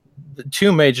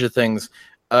 two major things.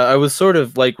 I was sort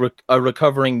of like a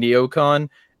recovering neocon,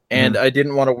 and I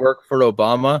didn't want to work for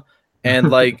Obama, and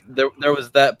like there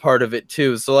was that part of it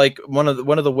too. So like one of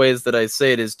the ways that I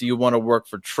say it is, do you want to work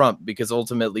for Trump, because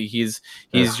ultimately he's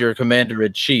your commander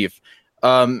in chief.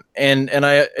 And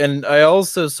I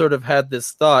also sort of had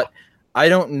this thought, I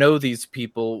don't know these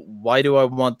people. Why do I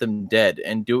want them dead?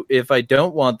 And if I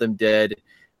don't want them dead,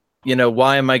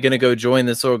 why am I going to go join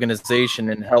this organization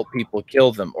and help people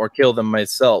kill them, or kill them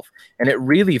myself? And it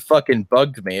really fucking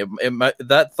bugged me.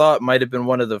 That thought might have been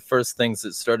one of the first things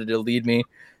that started to lead me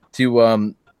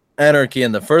anarchy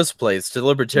in the first place, to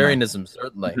libertarianism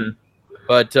certainly. Mhm.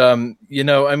 But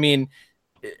I mean,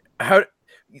 how?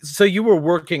 So you were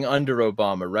working under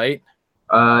Obama, right?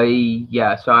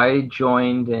 Yeah, so I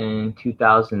joined in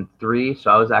 2003,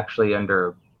 so I was actually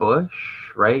under Bush,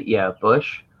 right? Yeah,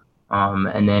 Bush.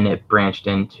 And then it branched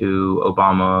into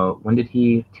Obama. When did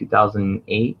he?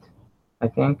 2008, I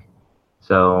think.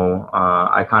 So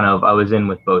I was in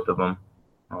with both of them.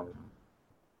 Um,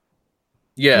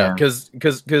 Yeah, yeah, because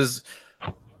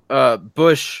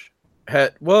Bush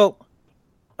had, well,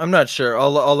 I'm not sure.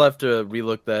 I'll have to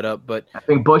relook that up, but I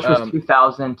think Bush was um,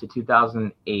 2000 to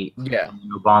 2008, yeah.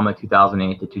 and Obama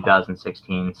 2008 to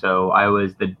 2016. So I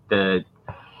was I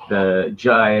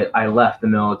left the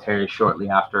military shortly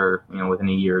after, within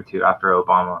a year or two after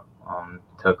Obama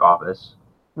took office.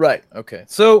 Right. Okay.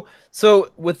 So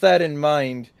with that in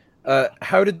mind,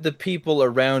 how did the people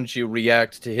around you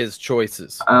react to his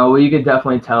choices? Well, you could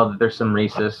definitely tell that there's some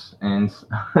racists in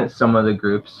some of the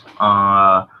groups,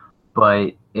 but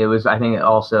I think it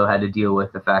also had to deal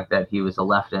with the fact that he was a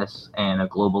leftist and a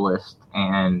globalist,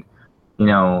 and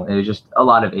it was just a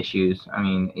lot of issues. I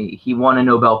mean, he won a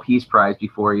Nobel Peace Prize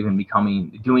before even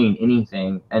doing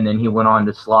anything, and then he went on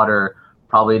to slaughter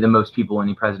probably the most people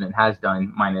any president has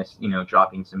done, minus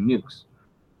dropping some nukes.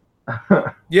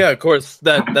 Yeah, of course.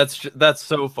 That's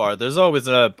so far. There's always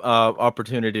a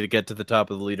opportunity to get to the top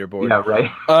of the leaderboard. Yeah,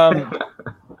 right. Um,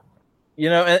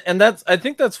 and that's, I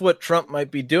think that's what Trump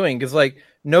might be doing, because like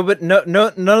none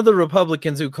of the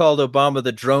Republicans who called Obama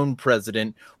the drone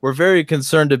president were very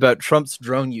concerned about Trump's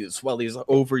drone use, while he's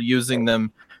overusing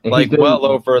them like well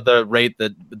over the rate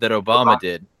that Obama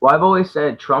did. Well, I've always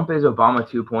said Trump is Obama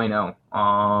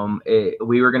 2.0.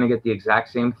 We were going to get the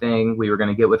exact same thing we were going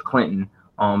to get with Clinton,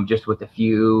 just with a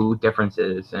few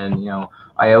differences. And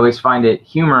I always find it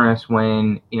humorous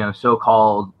when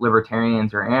so-called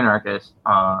libertarians or anarchists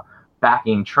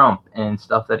backing Trump and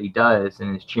stuff that he does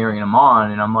and is cheering him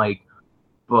on, and I'm like,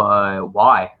 but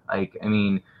why? Like, I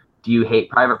mean, do you hate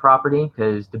private property?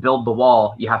 Because to build the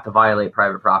wall, you have to violate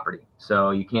private property. So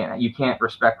you can't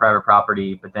respect private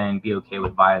property, but then be okay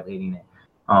with violating it.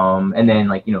 And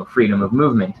then freedom of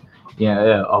movement.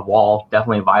 A wall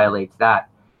definitely violates that.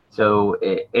 So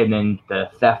and then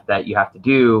the theft that you have to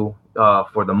do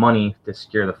for the money to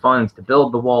secure the funds to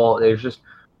build the wall. There's just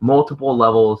multiple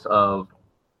levels of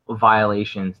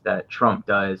violations that Trump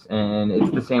does, and it's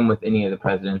the same with any of the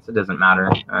presidents. It doesn't matter.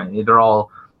 They're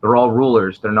all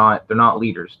rulers. They're not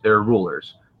leaders. They're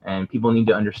rulers, and people need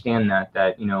to understand that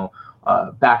back in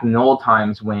the old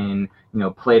times when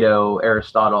Plato,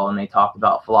 Aristotle, and they talked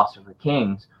about philosopher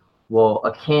kings. Well,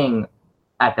 a king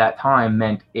at that time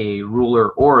meant a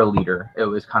ruler or a leader. It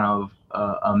was kind of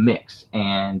a mix,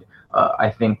 and I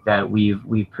think that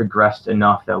we've progressed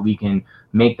enough that we can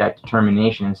make that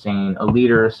determination, saying a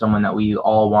leader is someone that we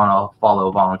all want to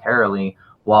follow voluntarily,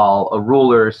 while a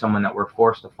ruler is someone that we're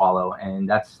forced to follow, and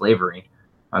that's slavery.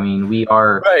 I mean, we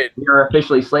are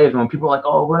officially slaves. And when people are like,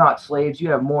 "Oh, we're not slaves. You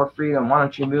have more freedom. Why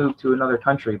don't you move to another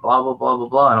country?" Blah blah blah blah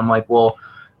blah. And I'm like, well,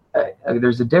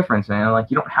 there's a difference, man.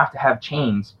 Like, you don't have to have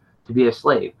chains to be a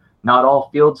slave. Not all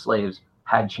field slaves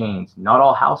had chains. Not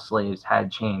all house slaves had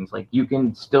chains. Like, you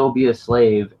can still be a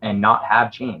slave and not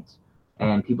have chains.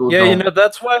 And people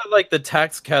that's why I like the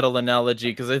tax cattle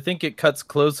analogy, because I think it cuts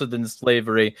closer than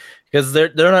slavery, because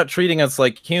they're not treating us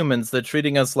like humans. They're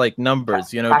treating us like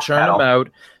numbers. Churn them out.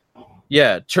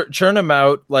 Yeah, churn them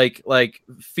out. Like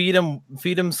feed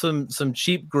them some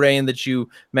cheap grain that you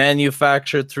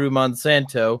manufacture through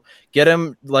Monsanto. Get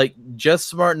them like just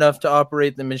smart enough to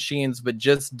operate the machines, but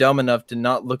just dumb enough to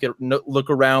not look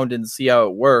around and see how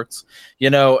it works.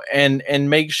 And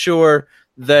make sure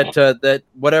that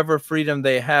whatever freedom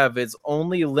they have is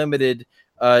only limited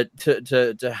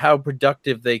to how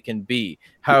productive they can be,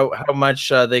 how much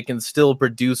they can still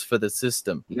produce for the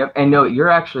system. Yep, and no,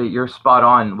 you're spot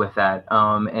on with that.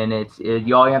 And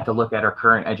you all have to look at our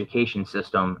current education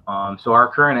system. So our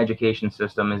current education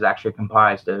system is actually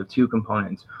comprised of two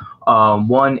components.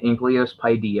 One, Inclios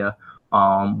Paideia,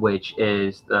 which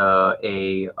is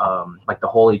like the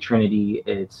Holy Trinity.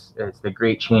 It's the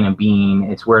great chain of being.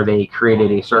 It's where they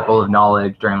created a circle of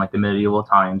knowledge during like the medieval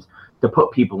times to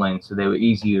put people in, so they were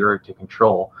easier to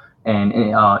control. And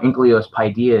Inclios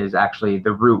Paideia is actually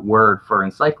the root word for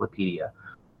encyclopedia.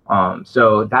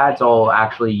 So that's all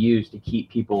actually used to keep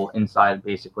people inside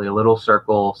basically a little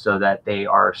circle, so that they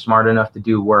are smart enough to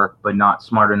do work, but not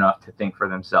smart enough to think for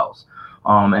themselves.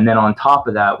 And then on top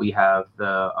of that, we have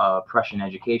the Prussian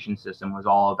education system, was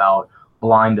all about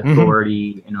blind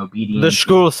authority and obedience. The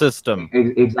school system.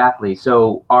 Exactly.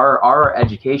 So our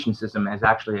education system is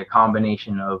actually a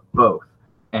combination of both.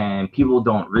 and people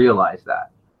don't realize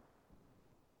that.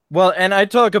 Well, and I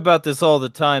talk about this all the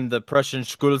time, the Prussian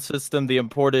school system, the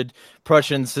imported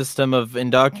Prussian system of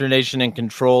indoctrination and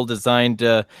control designed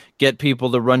to get people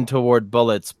to run toward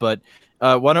bullets. But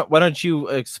why don't you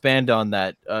expand on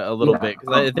that a little Yeah, bit?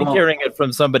 Because I think hearing it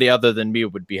from somebody other than me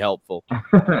would be helpful.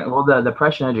 well, the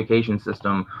Prussian education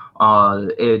system,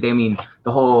 they mean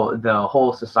the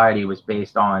whole society was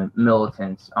based on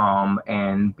militants,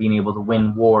 and being able to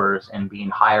win wars and being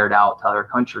hired out to other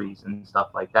countries and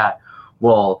stuff like that.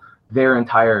 Well, their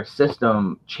entire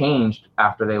system changed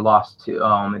after they lost to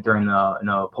during the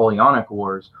Napoleonic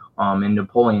Wars, and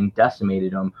Napoleon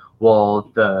decimated them.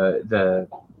 Well, the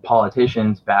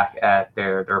politicians back at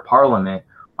their parliament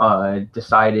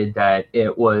decided that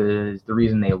it was the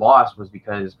reason they lost was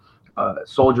because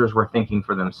soldiers were thinking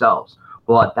for themselves.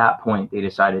 Well, at that point, they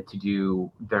decided to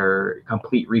do their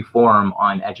complete reform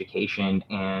on education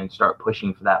and start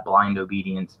pushing for that blind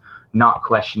obedience, not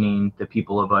questioning the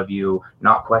people above you,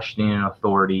 not questioning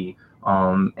authority.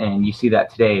 And you see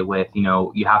that today with,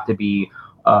 you have to be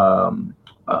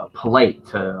polite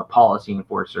to policy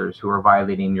enforcers who are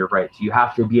violating your rights. You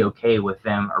have to be okay with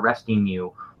them arresting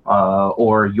you,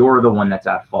 or you're the one that's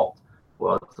at fault.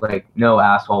 Well, it's like, no,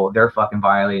 asshole, they're fucking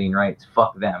violating rights.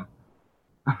 Fuck them.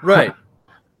 Right.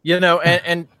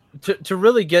 And to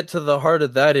really get to the heart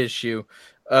of that issue,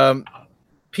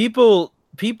 people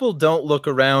don't look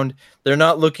around. They're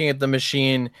not looking at the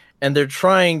machine, and they're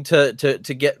trying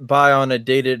to get by on a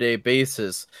day-to-day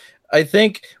basis. I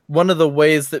think one of the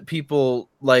ways that people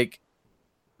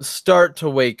start to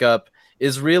wake up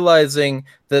is realizing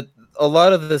that a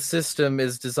lot of the system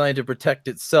is designed to protect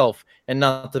itself and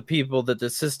not the people that the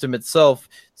system itself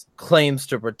claims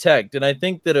to protect. And I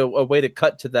think that a way to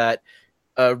cut to that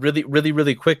really, really,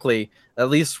 really quickly, at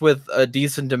least with a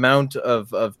decent amount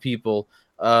of people,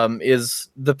 is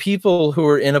the people who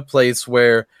are in a place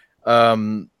where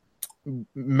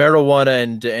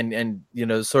marijuana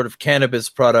and sort of cannabis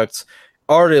products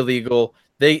are illegal.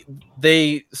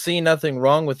 They see nothing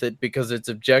wrong with it because it's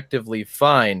objectively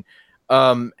fine.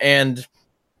 And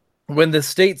when the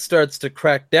state starts to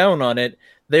crack down on it,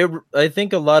 I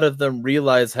think a lot of them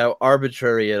realize how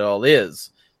arbitrary it all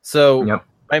is. So Yep.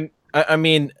 I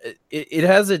mean, it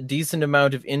has a decent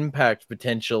amount of impact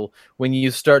potential when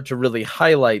you start to really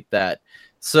highlight that.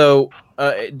 So,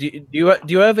 do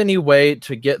you have any way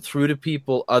to get through to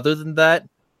people other than that?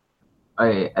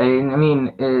 I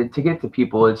mean, to get to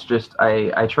people, it's just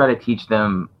I try to teach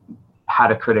them how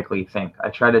to critically think. I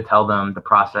try to tell them the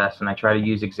process, and I try to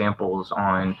use examples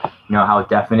on how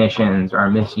definitions are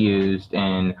misused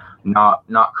and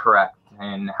not correct,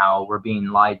 and how we're being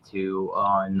lied to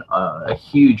on a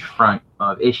huge front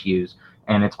of issues,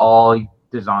 and it's all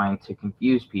designed to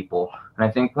confuse people. And I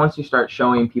think once you start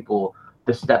showing people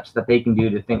the steps that they can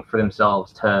do to think for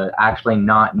themselves, to actually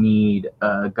not need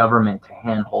a government to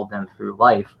handhold them through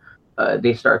life,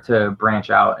 they start to branch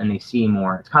out and they see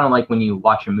more. It's kind of like when you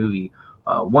watch a movie.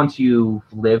 Once you've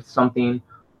lived something,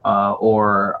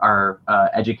 or are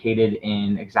educated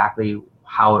in exactly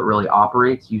how it really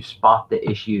operates, you spot the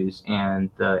issues and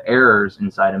the errors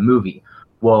inside a movie.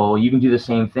 Well, you can do the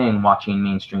same thing watching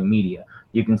mainstream media.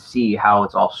 You can see how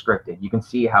it's all scripted. You can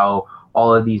see how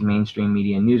all of these mainstream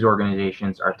media news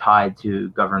organizations are tied to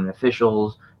government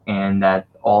officials, and that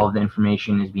all of the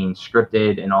information is being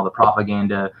scripted and all the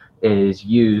propaganda is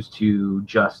used to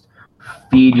just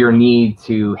feed your need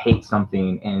to hate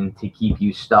something and to keep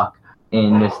you stuck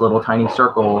in this little tiny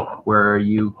circle where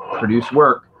you produce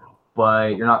work,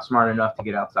 but you're not smart enough to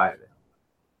get outside of it.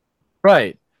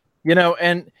 Right.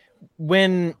 And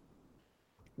when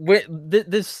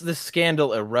this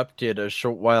scandal erupted a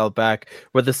short while back,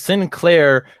 where the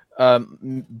Sinclair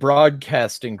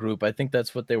broadcasting group, I think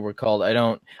that's what they were called. I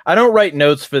don't write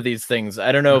notes for these things.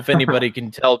 I don't know if anybody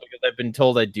can tell, because I've been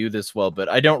told I do this well, but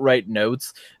I don't write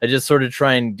notes. I just sort of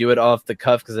try and do it off the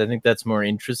cuff because I think that's more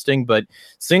interesting. But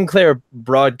Sinclair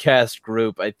Broadcast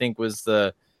Group, I think, was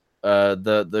the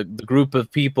group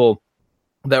of people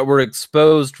that were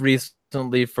exposed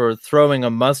recently for throwing a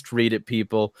must read at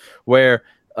people, where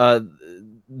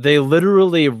they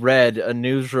literally read a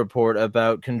news report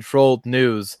about controlled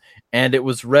news, and it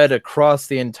was read across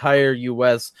the entire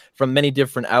US from many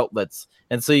different outlets.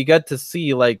 And so you got to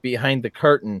see behind the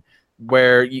curtain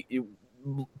where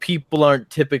people aren't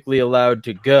typically allowed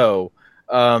to go.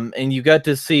 And you got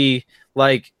to see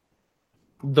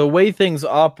the way things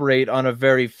operate on a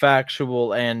very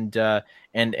factual and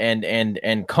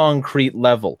concrete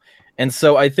level. And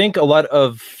so I think a lot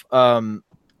of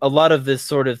a lot of this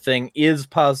sort of thing is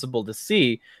possible to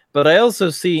see, but I also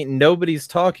see nobody's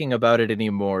talking about it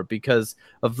anymore because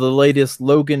of the latest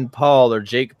Logan Paul or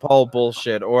Jake Paul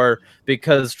bullshit, or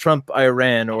because Trump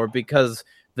Iran, or because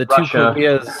the two Russia.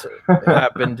 Koreas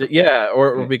happened, yeah,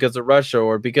 or because of Russia,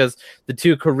 or because the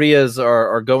two Koreas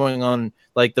are going on,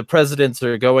 like the presidents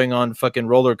are going on fucking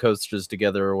roller coasters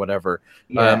together or whatever.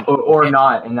 Yeah, or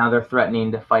not, and now they're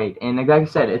threatening to fight. And like I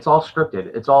said, it's all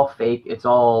scripted. It's all fake. It's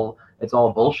all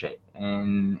bullshit.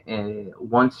 And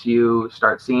once you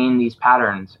start seeing these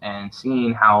patterns and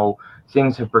seeing how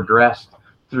things have progressed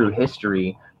through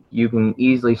history, you can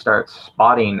easily start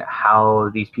spotting how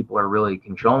these people are really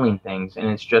controlling things. And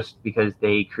it's just because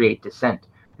they create dissent.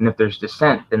 And if there's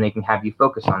dissent, then they can have you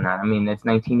focus on that. I mean, it's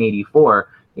 1984.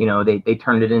 They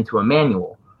turned it into a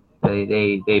manual.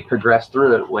 They progressed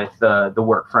through it with the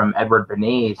work from Edward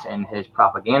Bernays and his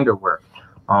propaganda work.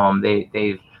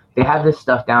 They have this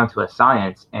stuff down to a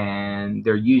science, and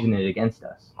they're using it against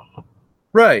us.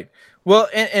 Right. Well,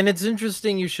 and it's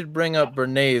interesting you should bring up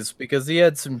Bernays, because he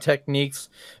had some techniques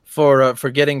for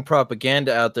getting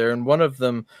propaganda out there, and one of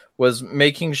them was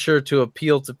making sure to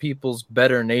appeal to people's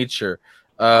better nature,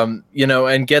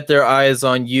 and get their eyes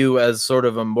on you as sort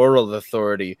of a moral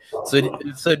authority.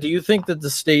 So do you think that the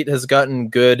state has gotten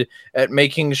good at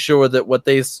making sure that what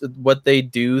they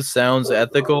do sounds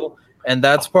ethical, and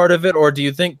that's part of it, or do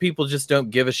you think people just don't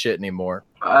give a shit anymore?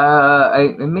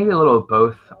 Maybe a little of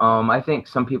both. I think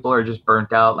some people are just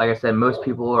burnt out. Like I said, most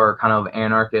people are kind of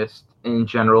anarchists in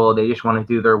general. They just want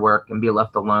to do their work and be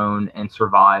left alone and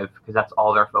survive, because that's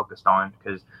all they're focused on,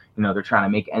 because they're trying to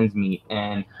make ends meet.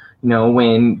 And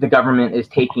when the government is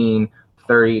taking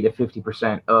 30 to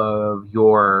 50% of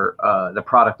your the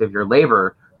product of your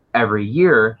labor every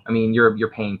year, I mean,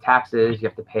 you're paying taxes. You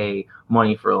have to pay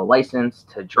money for a license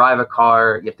to drive a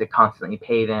car. You have to constantly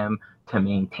pay them to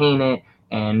maintain it,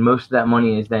 and most of that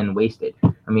money is then wasted.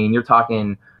 I mean, you're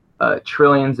talking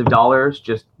trillions of dollars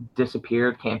just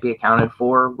disappeared, can't be accounted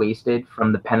for, wasted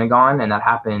from the Pentagon, and that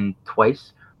happened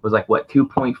twice. It was like, what,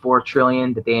 2.4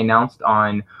 trillion that they announced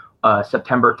on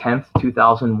September 10th,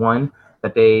 2001,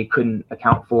 that they couldn't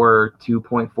account for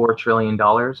 $2.4 trillion.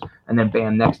 And then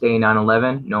bam, next day,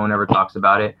 9/11, no one ever talks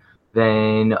about it.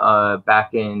 Then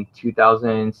back in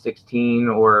 2016,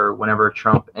 or whenever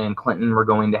Trump and Clinton were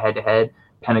going to head,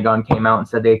 Pentagon came out and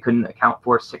said they couldn't account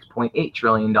for $6.8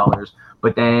 trillion.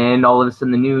 But then all of a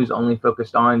sudden the news only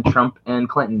focused on Trump and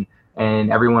Clinton,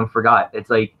 and everyone forgot. It's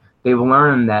like they've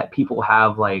learned that people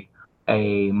have like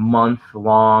a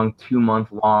month-long,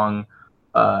 2-month-long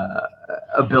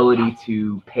ability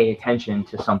to pay attention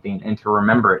to something and to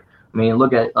remember it. I mean,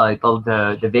 look at like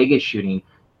the Vegas shooting.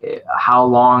 How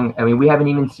long? I mean, we haven't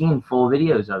even seen full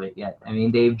videos of it yet. I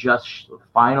mean, they've just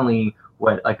finally,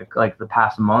 like the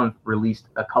past month, released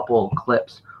a couple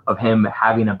clips of him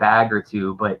having a bag or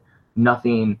two, but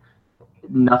nothing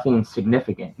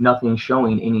significant, nothing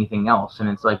showing anything else. And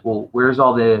it's like, well, where's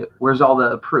all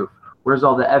the proof? Where's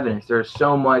all the evidence? There's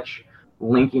so much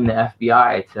linking the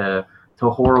FBI to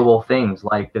horrible things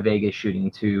like the Vegas shooting,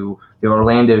 to the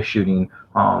Orlando shooting,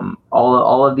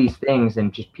 all of these things,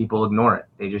 and just people ignore it.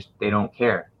 They don't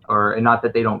care, or not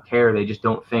that they don't care. They just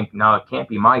don't think, no, it can't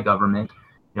be my government.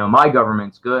 My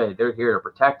government's good. They're here to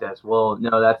protect us. Well,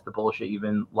 no, that's the bullshit you've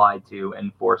been lied to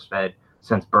and force fed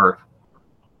since birth.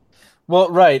 Well,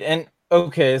 right. And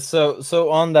okay, so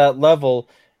on that level,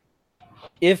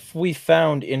 if we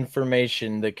found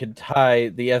information that could tie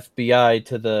the FBI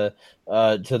to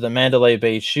the Mandalay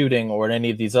Bay shooting or any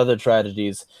of these other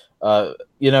tragedies,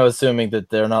 assuming that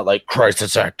they're not like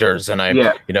crisis actors, and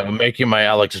I'm making my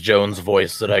Alex Jones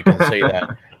voice that I can say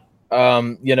that,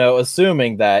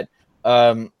 assuming that,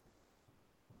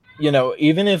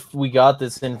 even if we got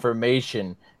this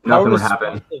information, nothing would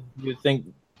happen. You think?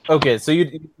 Okay, so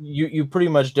you pretty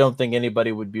much don't think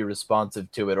anybody would be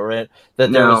responsive to it, or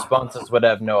that their responses would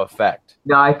have no effect?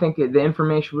 No, I think the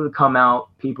information would come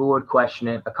out. People would question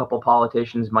it. A couple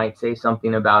politicians might say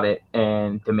something about it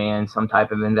and demand some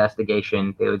type of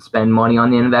investigation. They would spend money on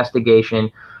the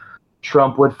investigation.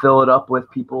 Trump would fill it up with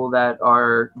people that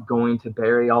are going to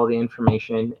bury all the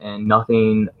information, and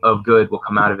nothing of good will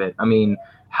come out of it. I mean,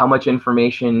 how much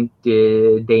information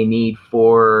did they need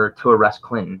to arrest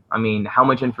Clinton? I mean, how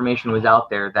much information was out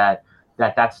there that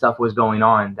stuff was going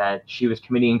on, that she was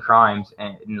committing crimes,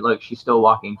 and look, she's still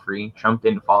walking free. Trump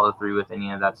didn't follow through with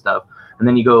any of that stuff. And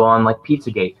then you go on like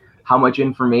Pizzagate. How much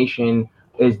information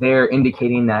is there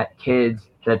indicating that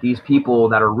these people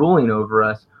that are ruling over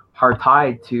us are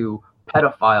tied to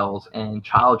pedophiles and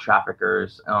child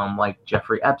traffickers, like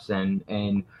Jeffrey Epstein?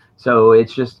 And so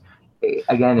it's just,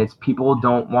 again, it's people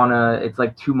don't want to. It's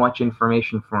like too much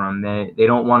information for them. They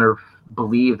don't want to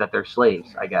believe that they're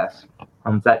slaves, I guess.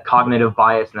 It's that cognitive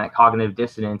bias and that cognitive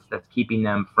dissonance that's keeping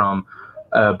them from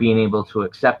being able to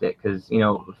accept it. Because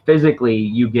physically,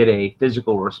 you get a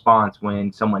physical response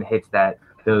when someone hits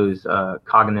those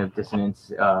cognitive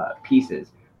dissonance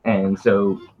pieces, and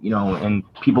so and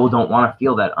people don't want to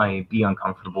feel that I be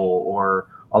uncomfortable or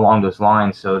along those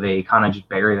lines, so they kind of just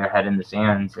bury their head in the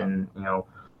sands and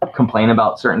complain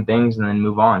about certain things and then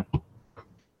move on.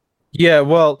 Yeah,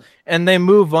 well, and they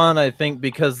move on, I think,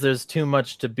 because there's too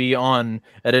much to be on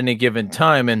at any given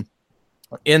time. And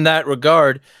in that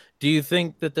regard, do you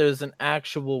think that there's an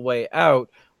actual way out,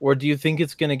 or do you think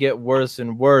it's going to get worse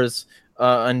and worse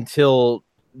until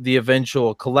the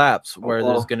eventual collapse where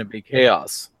there's going to be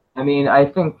chaos? I mean, I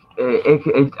think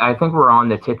I think we're on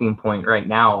the tipping point right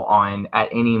now. On at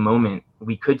any moment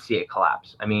we could see it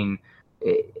collapse. I mean,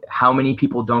 how many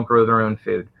people don't grow their own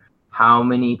food? How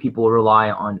many people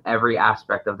rely on every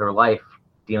aspect of their life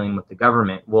dealing with the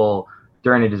government? Well,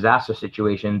 during a disaster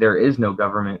situation, there is no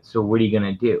government. So what are you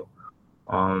going to do?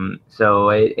 I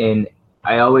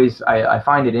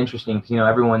find it interesting because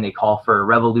everyone, they call for a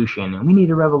revolution and we need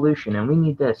a revolution and we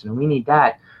need this and we need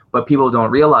that, but people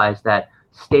don't realize that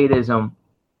statism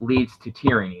leads to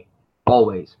tyranny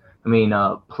always. I mean,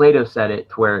 Plato said it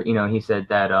to where he said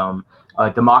that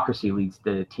democracy leads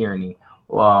to tyranny.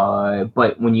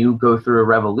 But when you go through a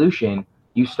revolution,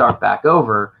 you start back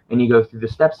over and you go through the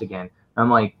steps again. I'm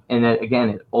like, and that again,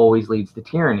 it always leads to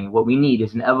tyranny. What we need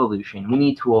is an evolution. We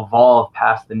need to evolve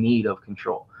past the need of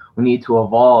control. We need to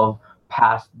evolve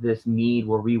past this need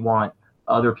where we want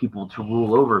other people to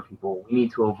rule over people. We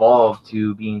need to evolve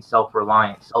to being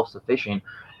self-reliant, self-sufficient,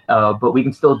 but we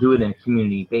can still do it in a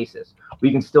community basis.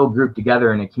 We can still group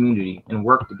together in a community and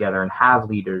work together and have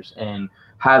leaders and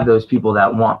have those people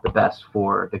that want the best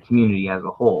for the community as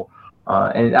a whole.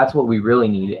 And that's what we really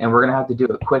need. And we're going to have to do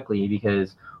it quickly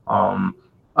because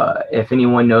if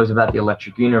anyone knows about the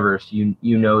electric universe, you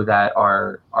know that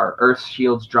our Earth's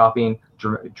shield's dropping.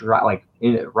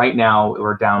 Right now,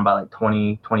 we're down by like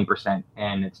 20%,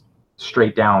 and it's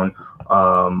straight down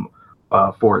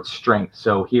for its strength.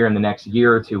 So here in the next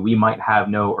year or two, we might have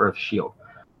no Earth shield.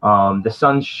 The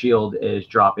sun's shield is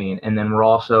dropping, and then we're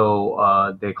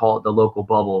also they call it the local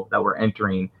bubble that we're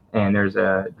entering, and there's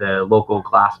the local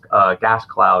gas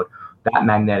cloud. That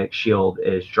magnetic shield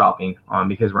is dropping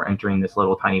because we're entering this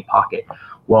little tiny pocket.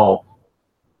 Well,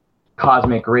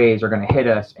 cosmic rays are going to hit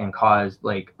us and cause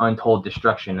like untold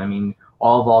destruction. I mean,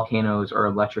 all volcanoes are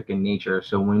electric in nature,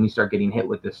 so when we start getting hit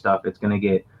with this stuff, it's going to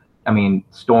get,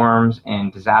 storms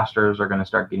and disasters are going to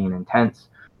start getting intense.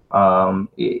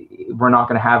 We're not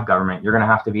going to have government. You're going to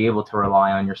have to be able to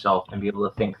rely on yourself and be able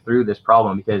to think through this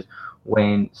problem, because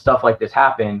when stuff like this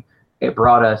happened, it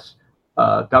brought us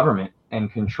government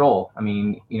and control. I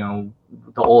mean,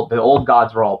 the old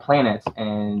gods were all planets,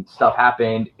 and stuff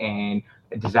happened, and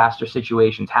disaster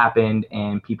situations happened,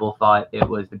 and people thought it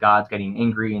was the gods getting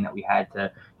angry and that we had to,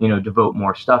 devote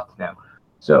more stuff to them.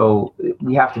 So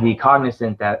we have to be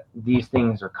cognizant that these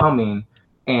things are coming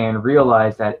and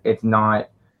realize that it's not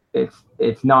a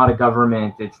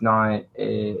government.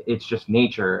 It's just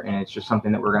nature, and it's just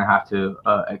something that we're going to have to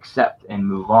accept and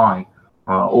move on.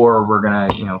 Or we're going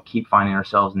to, keep finding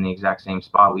ourselves in the exact same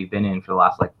spot we've been in for the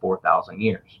last 4,000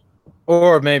 years.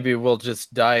 Or maybe we'll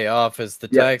just die off as the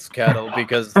tax cattle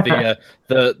because the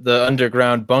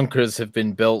underground bunkers have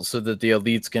been built so that the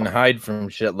elites can hide from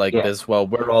shit like this while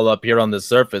we're all up here on the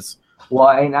surface. Well,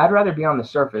 I'd rather be on the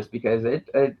surface because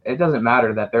it doesn't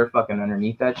matter that they're fucking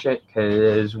underneath that shit,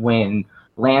 because when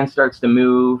land starts to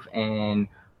move and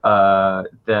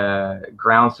the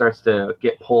ground starts to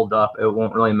get pulled up, it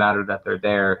won't really matter that they're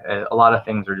there. A lot of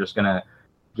things are just gonna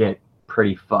get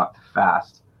pretty fucked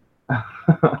fast.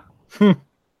 So,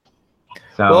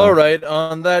 well, all right.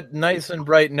 On that nice and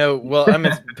bright note, well, I'm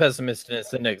a pessimist and a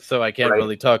cynic, so I can't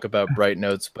really talk about bright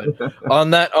notes. But on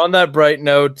that bright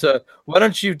note, why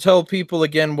don't you tell people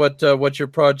again what your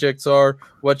projects are,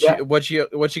 what you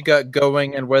got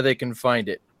going, and where they can find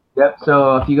it? Yep.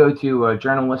 So if you go to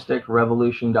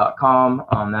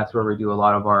journalisticrevolution.com, that's where we do a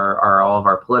lot of all of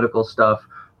our political stuff.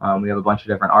 We have a bunch of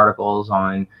different articles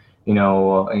on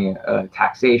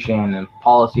taxation and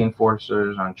policy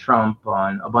enforcers, on Trump,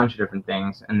 on a bunch of different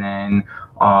things. And then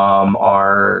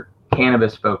our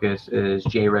cannabis focus is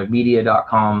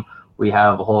jrevmedia.com. We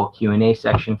have a whole Q&A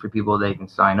section for people. They can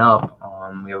sign up.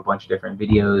 We have a bunch of different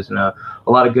videos and a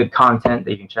lot of good content.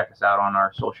 They can check us out on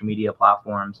our social media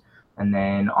platforms. And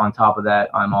then on top of that,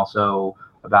 I'm also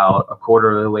about a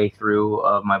quarter of the way through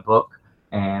of my book.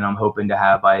 and I'm hoping to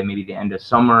have by maybe the end of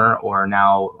summer or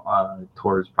now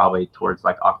towards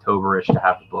like October-ish to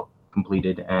have the book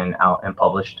completed and out and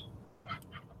published.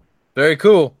 Very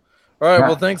cool. All right,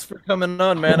 well, thanks for coming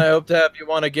on, man. I hope to have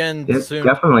you on again soon.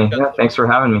 Definitely. Yeah, thanks for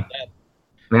having me.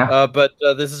 Yeah. But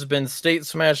this has been State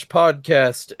Smash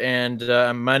Podcast, and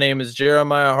my name is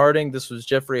Jeremiah Harding. This was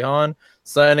Jeffrey Hahn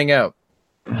signing out.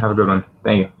 Have a good one.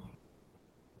 Thank you.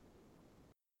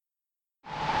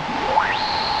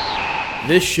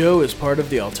 This show is part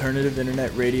of the Alternative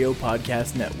Internet Radio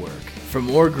Podcast Network. For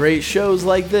more great shows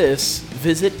like this,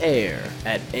 visit AIR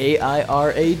at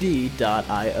airad.io.